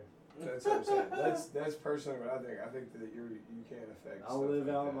motherfucker. That's what I'm saying. That's personally what I think. I think that you can't affect. I'll stuff live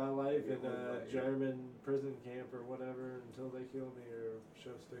like out that. my life Like, in a German prison camp or whatever until they kill me or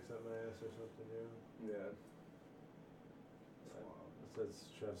shove sticks up my ass or something. Yeah. It says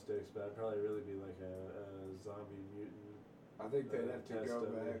shove sticks, but I'd probably really be like a zombie mutant. I think they'd have to test go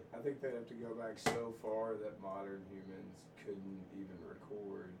of me. back. I think they'd have to go back so far that modern humans couldn't even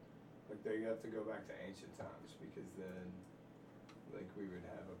record. Like, they have to go back to ancient times, because then, like, we would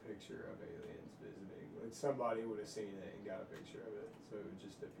have a picture of aliens visiting. Like, somebody would have seen it and got a picture of it, so it would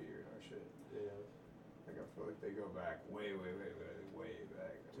just appear in our shit. Yeah. Like, I feel like they go back way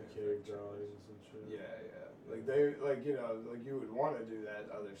back. To cave drawings and shit. Yeah. Like, like, you would want to do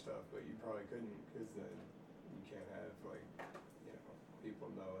that other stuff, but you probably couldn't, because then you can't have, like, people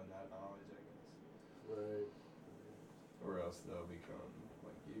knowing that knowledge, I guess. Right. Or else they'll become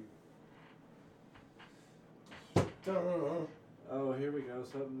like you. Duh. Oh, here we go.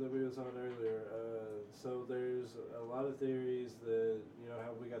 Something that we was on earlier. So there's a lot of theories that, you know,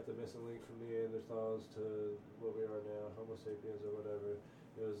 how we got the missing link from Neanderthals to what we are now, Homo sapiens or whatever.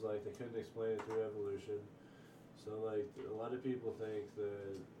 It was like they couldn't explain it through evolution. So like a lot of people think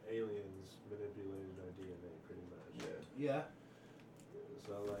that aliens manipulated our DNA pretty much. Yeah. Yeah.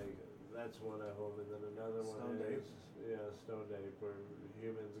 So like that's one of them, and then another one Stone is Stone Ape, where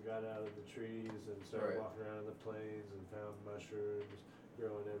humans got out of the trees and started Right. walking around in the plains and found mushrooms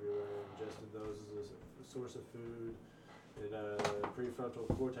growing everywhere, and ingested those as a source of food. And prefrontal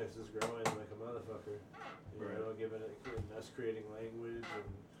cortex is growing like a motherfucker, you Right. know, giving it and us creating language and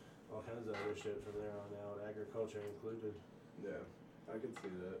all kinds of other shit from there on out, agriculture included. Yeah, I could see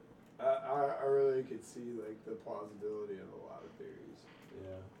that. I really could see like the plausibility of a lot of theories,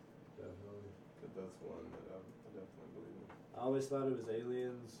 Yeah, definitely. but that's one that I definitely believe in. I always thought it was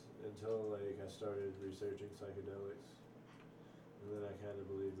aliens until like I started researching psychedelics, and then I kind of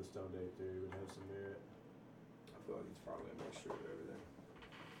believed the Stone Ape theory would have some merit. I feel like it's probably a mixture of everything.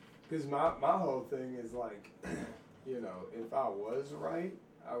 Because my whole thing is like, you know, if I was right,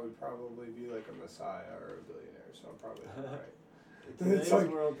 I would probably be like a messiah or a billionaire, so I'm probably not right. In today's like-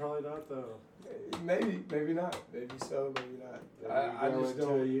 world, probably not though. Maybe not. Maybe so, maybe not. Maybe I you go just into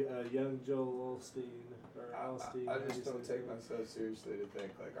don't. a young Joel Osteen or Alstein. I how do just you don't say take that? myself seriously to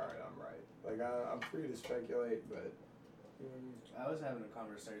think like, all right, I'm right. Like I'm free to speculate, but I was having a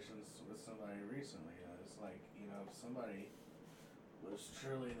conversations with somebody recently, and it's like, you know, if somebody was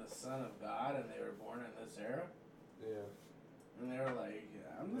truly the son of God and they were born in this era, Yeah. and they were like,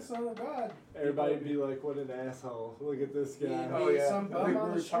 I'm the son of God. Everybody'd be like, "What an asshole! Look at this guy." Yeah. oh yeah, some I bum think we on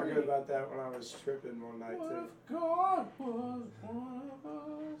were the talking street. about that when I was tripping one night What too. if God was one of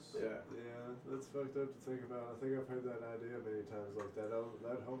us? Yeah. Yeah, that's fucked up to think about. I think I've heard that idea many times like that. Oh,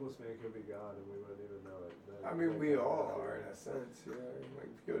 that homeless man could be God and we wouldn't even know it. I mean, we all are in a sense, you know. Like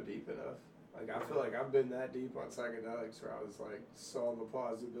if you go deep enough, like I feel like I've been that deep on psychedelics where I was like saw the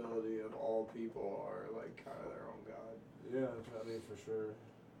plausibility of all people are like kind of their own god. Yeah, I mean, for sure.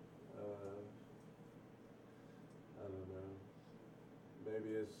 I don't know.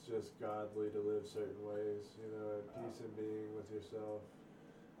 Maybe it's just godly to live certain ways, you know, at peace and being with yourself.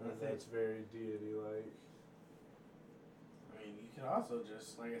 I And think- that's very deity-like. I mean, you can also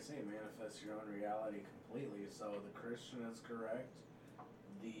just, like I say, manifest your own reality completely. So the Christian is correct,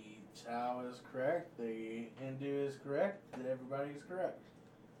 the Tao is correct, the Hindu is correct, that everybody's correct.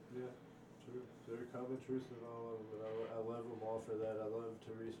 Yeah, true. There are common truths in all of them, but I love them all for that. I love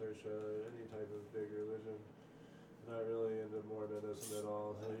to research any type of big religion. Not really into Mormonism at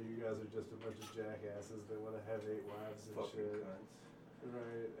all. You guys are just a bunch of jackasses that want to have 8 wives and Fucking shit. cunts.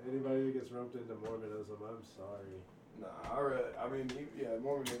 Right. Anybody that gets roped into Mormonism, I'm sorry. Nah, I mean,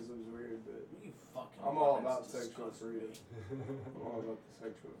 Mormonism's weird, but You fucking. I'm all Mormons about sexual disgust me. freedom. I'm all about the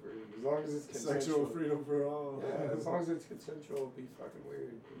sexual freedom. As long as it's Sexual consensual. freedom for all. Yeah, as long as it's consensual, it'll be fucking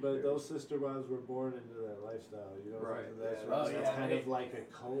weird. But those sister wives were born into that lifestyle. You know, Right, think that's, yeah. Oh, that's yeah, kind they- of like a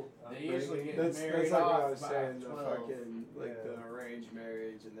cult. they usually upbringing. get That's married like what I off was by saying, the 12. fucking like Yeah. the arranged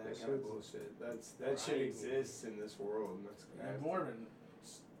marriage and that That kind of shit's- bullshit. That shit Right. exists in this world, and that's And nasty. Mormon,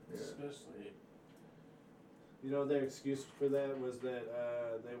 Yeah. especially. You know, their excuse for that was that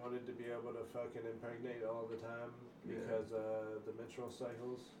they wanted to be able to fucking impregnate all the time Yeah. because the menstrual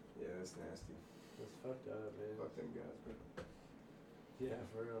cycles. Yeah, that's nasty. That's fucked up, man. Fuck them guys, bro. Yeah,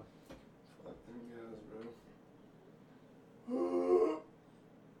 for real. Fuck them guys, bro.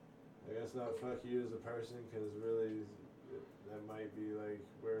 I guess not fuck you as a person, because really that might be like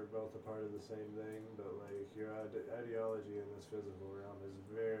we're both a part of the same thing, but like your ideology in this physical realm is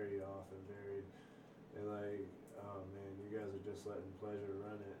very off and varied, and like, oh man, you guys are just letting pleasure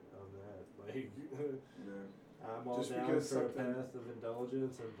run it on that. Like, Yeah. I'm all Just down because for a something- path of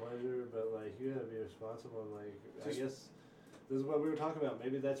indulgence and pleasure, but like you gotta be responsible. And like, I Just- guess this is what we were talking about.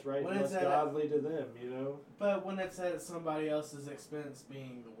 Maybe that's right. When and it's that's at a- godly to them, you know. But when it's at somebody else's expense,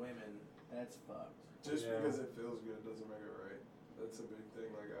 being the women, that's fucked. Just Yeah. because it feels good doesn't make it right. That's a big thing.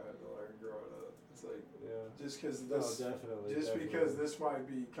 Like I had to learn growing up. It's like Yeah. just because Oh, this, definitely. just definitely. because this might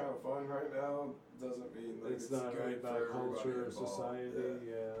be kind of fun right now, doesn't mean like it's not good right by for everybody culture or involved. society.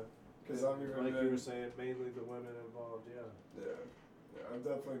 Yeah. Because I've even like been, you were saying, mainly the women involved. Yeah. yeah, I've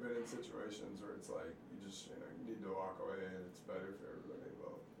definitely been in situations where it's like you just you need to walk away and it's better for everybody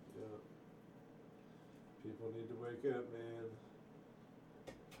involved. Yeah. People need to wake up, man.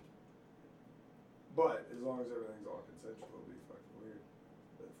 But as long as everything's all consensual, it'll be fucking weird.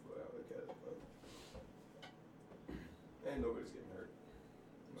 That's the way I look at it. But. And nobody's getting hurt.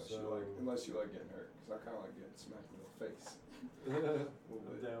 Unless you like Unless you like getting hurt, because I kind of like getting smacked in the face.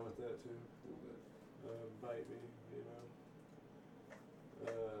 I'm down with that too. A little bit. Bite me, you know.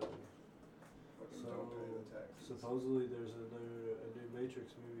 Fucking So don't pay the taxes. supposedly there's a new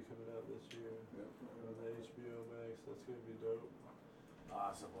Matrix movie coming out this year Yep. on the HBO Max. That's gonna be dope.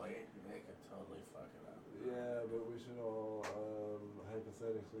 Possibly. They could totally fuck it up. Yeah, but we should all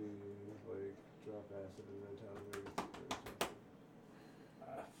hypothetically like drop acid in a town movie theater or something.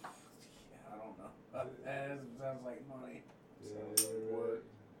 Yeah, I don't know. That sounds like money. Yeah, Sounds like you're work.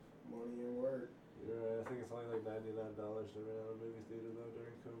 right. Money and work. You're right. I think it's only like $99 to rent out a movie theater though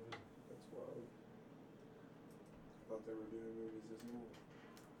during COVID. That's wild. I thought they were doing movies as normal.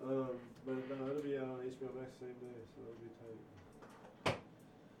 But no, it'll be out on HBO Max same day, so it'll be tight.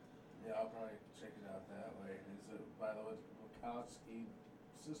 Yeah, I'll probably check it out that way. Is it by the Wachowski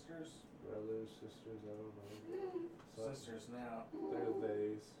sisters? Brothers, sisters, I don't know. Sisters now. They're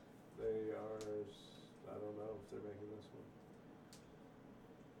theys. They are. I don't know if they're making this one.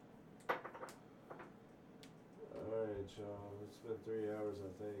 Alright, y'all. It's been 3 hours,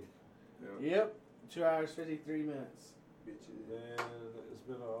 I think. Yep. 2 hours 53 minutes. Bitches. Man, it's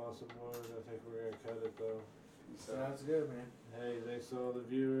been an awesome one. I think we're gonna cut it though. Peace out. Sounds good, man. Hey, thanks to all the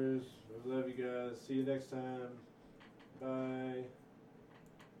viewers. We love you guys. See you next time. Bye.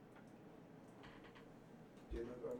 Getting it,